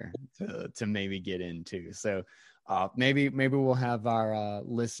disaster to maybe get into. So maybe we'll have our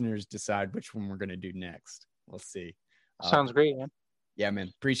listeners decide which one we're going to do next. We'll see. Sounds great, man. Yeah,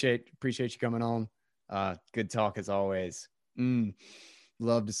 man. Appreciate you coming on. Good talk as always.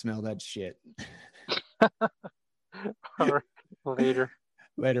 Love to smell that shit. All right.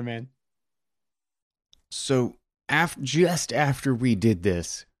 Later, man. So just after we did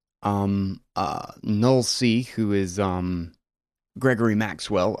this, Null C, who is Gregory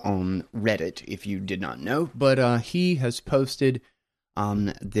Maxwell on Reddit, if you did not know, but he has posted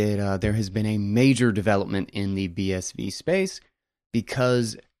that there has been a major development in the BSV space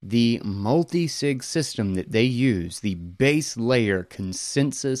because the multi-sig system that they use, the base layer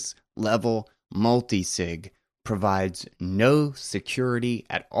consensus level multi-sig, provides no security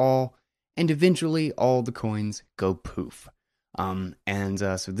at all, and eventually all the coins go poof. So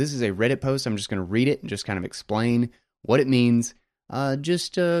this is a Reddit post. I'm just going to read it and just kind of explain what it means.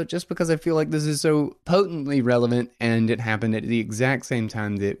 Just because I feel like this is so potently relevant and it happened at the exact same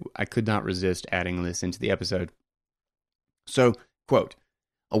time that I could not resist adding this into the episode. So, quote,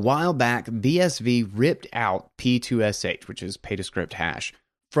 a while back, BSV ripped out P2SH, which is pay to script hash,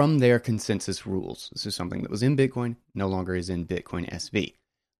 from their consensus rules. This is something that was in Bitcoin, no longer is in Bitcoin SV.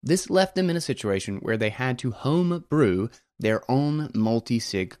 This left them in a situation where they had to home brew their own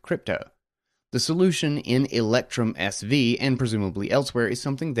multi-sig crypto. The solution in Electrum SV and presumably elsewhere is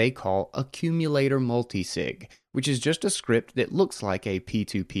something they call accumulator multisig, which is just a script that looks like a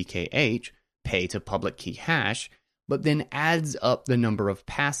P2PKH, pay to public key hash, but then adds up the number of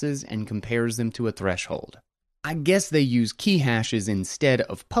passes and compares them to a threshold. I guess they use key hashes instead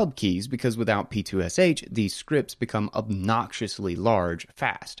of pub keys because without P2SH, these scripts become obnoxiously large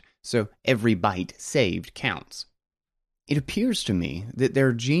fast, so every byte saved counts. It appears to me that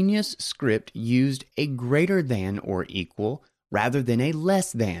their genius script used a greater than or equal rather than a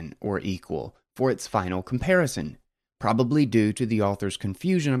less than or equal for its final comparison, probably due to the author's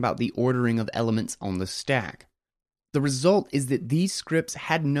confusion about the ordering of elements on the stack. The result is that these scripts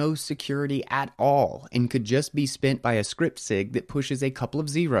had no security at all and could just be spent by a script sig that pushes a couple of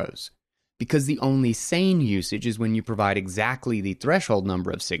zeros. Because the only sane usage is when you provide exactly the threshold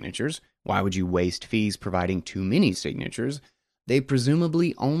number of signatures, why would you waste fees providing too many signatures? They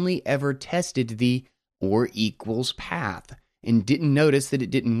presumably only ever tested the or equals path and didn't notice that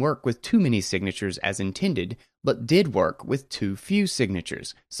it didn't work with too many signatures as intended, but did work with too few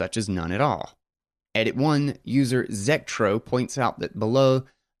signatures, such as none at all. Edit 1, user Zectro points out that below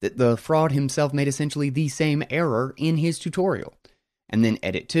that the fraud himself made essentially the same error in his tutorial. And then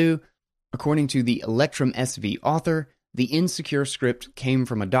edit 2, According to the Electrum SV author, the insecure script came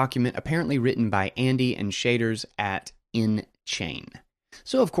from a document apparently written by Andy and shaders at InChain.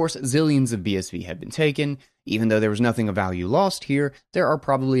 So of course, zillions of BSV had been taken. Even though there was nothing of value lost here, there are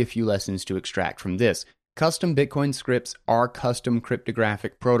probably a few lessons to extract from this. Custom Bitcoin scripts are custom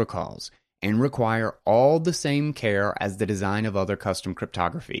cryptographic protocols and require all the same care as the design of other custom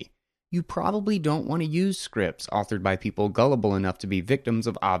cryptography. You probably don't want to use scripts authored by people gullible enough to be victims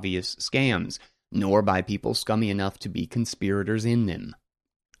of obvious scams, nor by people scummy enough to be conspirators in them.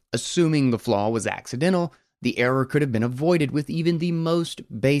 Assuming the flaw was accidental, the error could have been avoided with even the most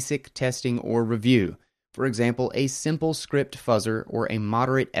basic testing or review. For example, a simple script fuzzer or a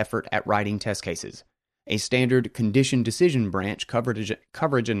moderate effort at writing test cases. A standard condition decision branch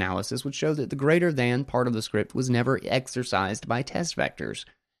coverage analysis would show that the greater than part of the script was never exercised by test vectors.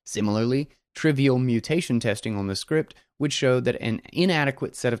 Similarly, trivial mutation testing on the script would show that an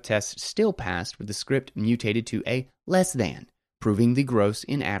inadequate set of tests still passed with the script mutated to a less than, proving the gross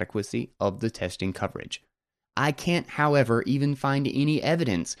inadequacy of the testing coverage. I can't, however, even find any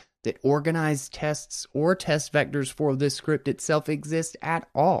evidence that organized tests or test vectors for this script itself exist at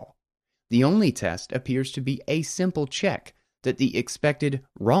all. The only test appears to be a simple check that the expected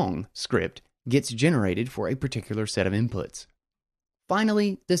wrong script gets generated for a particular set of inputs.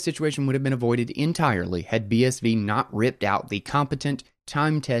 Finally, this situation would have been avoided entirely had BSV not ripped out the competent,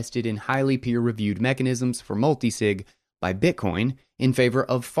 time-tested, and highly peer-reviewed mechanisms for multisig by Bitcoin in favor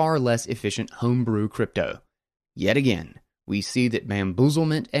of far less efficient homebrew crypto. Yet again, we see that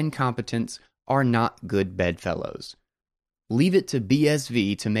bamboozlement and competence are not good bedfellows. Leave it to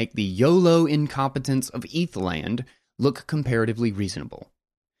BSV to make the YOLO incompetence of ETHLand look comparatively reasonable.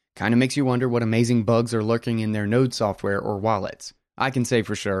 Kinda makes you wonder what amazing bugs are lurking in their node software or wallets. I can say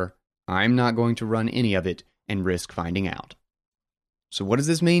for sure, I'm not going to run any of it and risk finding out. So what does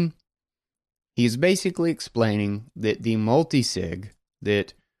this mean? He's basically explaining that the multisig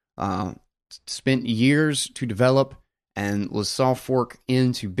that spent years to develop and was soft fork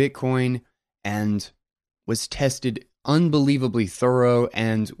into Bitcoin and was tested unbelievably thorough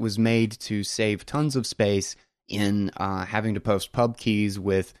and was made to save tons of space in having to post pub keys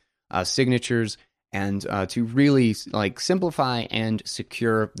with signatures and to really simplify and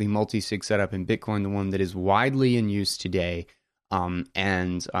secure the multi-sig setup in Bitcoin, the one that is widely in use today.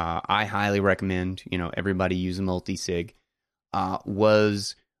 And I highly recommend everybody use a multi-sig.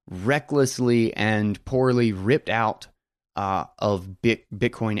 Was recklessly and poorly ripped out of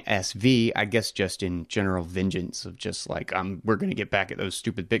Bitcoin SV, I guess just in general vengeance of just we're going to get back at those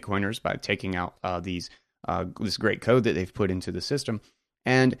stupid Bitcoiners by taking out this great code that they've put into the system.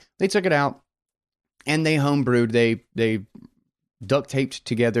 And they took it out and they homebrewed, they duct taped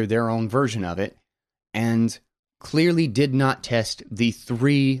together their own version of it and clearly did not test the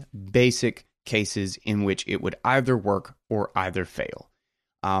three basic cases in which it would either work or either fail.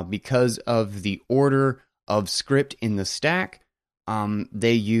 Because of the order of script in the stack,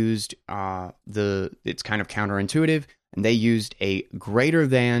 they used it's kind of counterintuitive, and they used a greater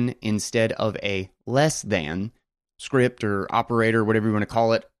than instead of a less than script or operator, whatever you want to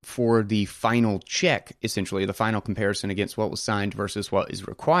call it, for the final check, essentially the final comparison against what was signed versus what is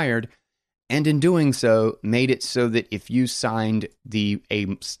required. And in doing so, made it so that if you signed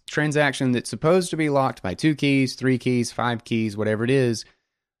a transaction that's supposed to be locked by 2 keys, 3 keys, 5 keys, whatever it is,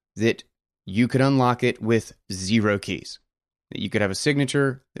 that you could unlock it with 0 keys. That you could have a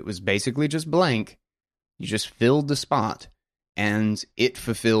signature that was basically just blank. You just filled the spot, and it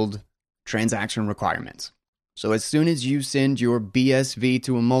fulfilled transaction requirements. So as soon as you send your BSV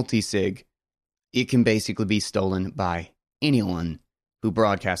to a multisig, it can basically be stolen by anyone who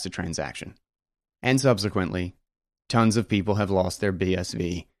broadcasts a transaction. And subsequently, tons of people have lost their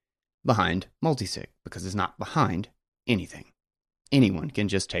BSV behind multisig because it's not behind anything. Anyone can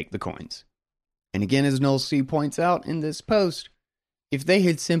just take the coins. And again, as Noel C. points out in this post, if they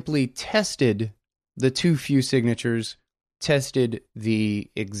had simply tested the too few signatures, tested the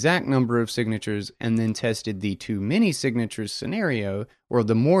exact number of signatures, and then tested the too many signatures scenario, or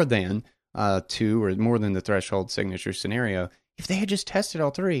the more than 2 or more than the threshold signature scenario, if they had just tested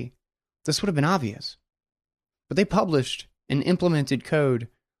all 3, this would have been obvious. But they published and implemented code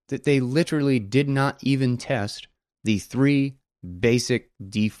that they literally did not even test the 3 basic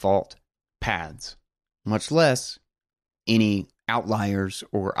default paths, much less any outliers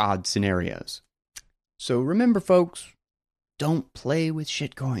or odd scenarios. So remember, folks, don't play with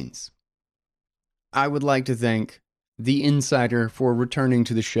shitcoins. I would like to thank the Insider for returning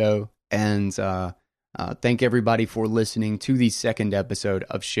to the show and thank everybody for listening to the second episode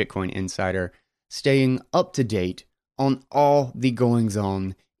of Shitcoin Insider, staying up to date on all the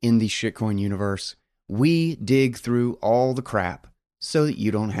goings-on in the shitcoin universe. We dig through all the crap so that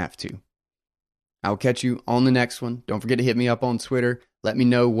you don't have to. I'll catch you on the next one. Don't forget to hit me up on Twitter. Let me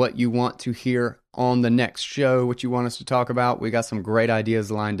know what you want to hear on the next show, what you want us to talk about. We got some great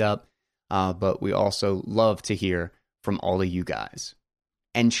ideas lined up, but we also love to hear from all of you guys.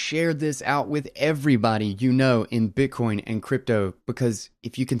 And share this out with everybody you know in Bitcoin and crypto, because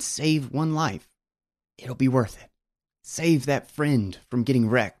if you can save one life, it'll be worth it. Save that friend from getting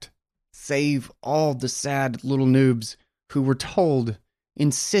wrecked. Save all the sad little noobs who were told,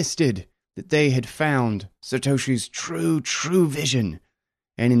 insisted that they had found Satoshi's true vision,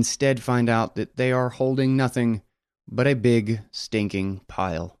 and instead find out that they are holding nothing but a big, stinking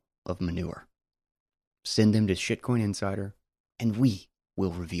pile of manure. Send them to Shitcoin Insider, and we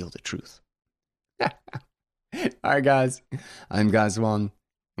will reveal the truth. All right, guys. I'm Guy Swan,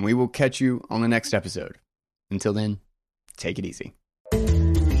 and we will catch you on the next episode. Until then, take it easy.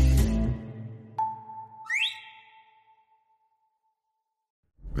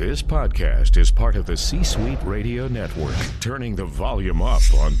 This podcast is part of the C-Suite Radio Network, turning the volume up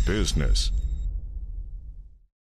on business.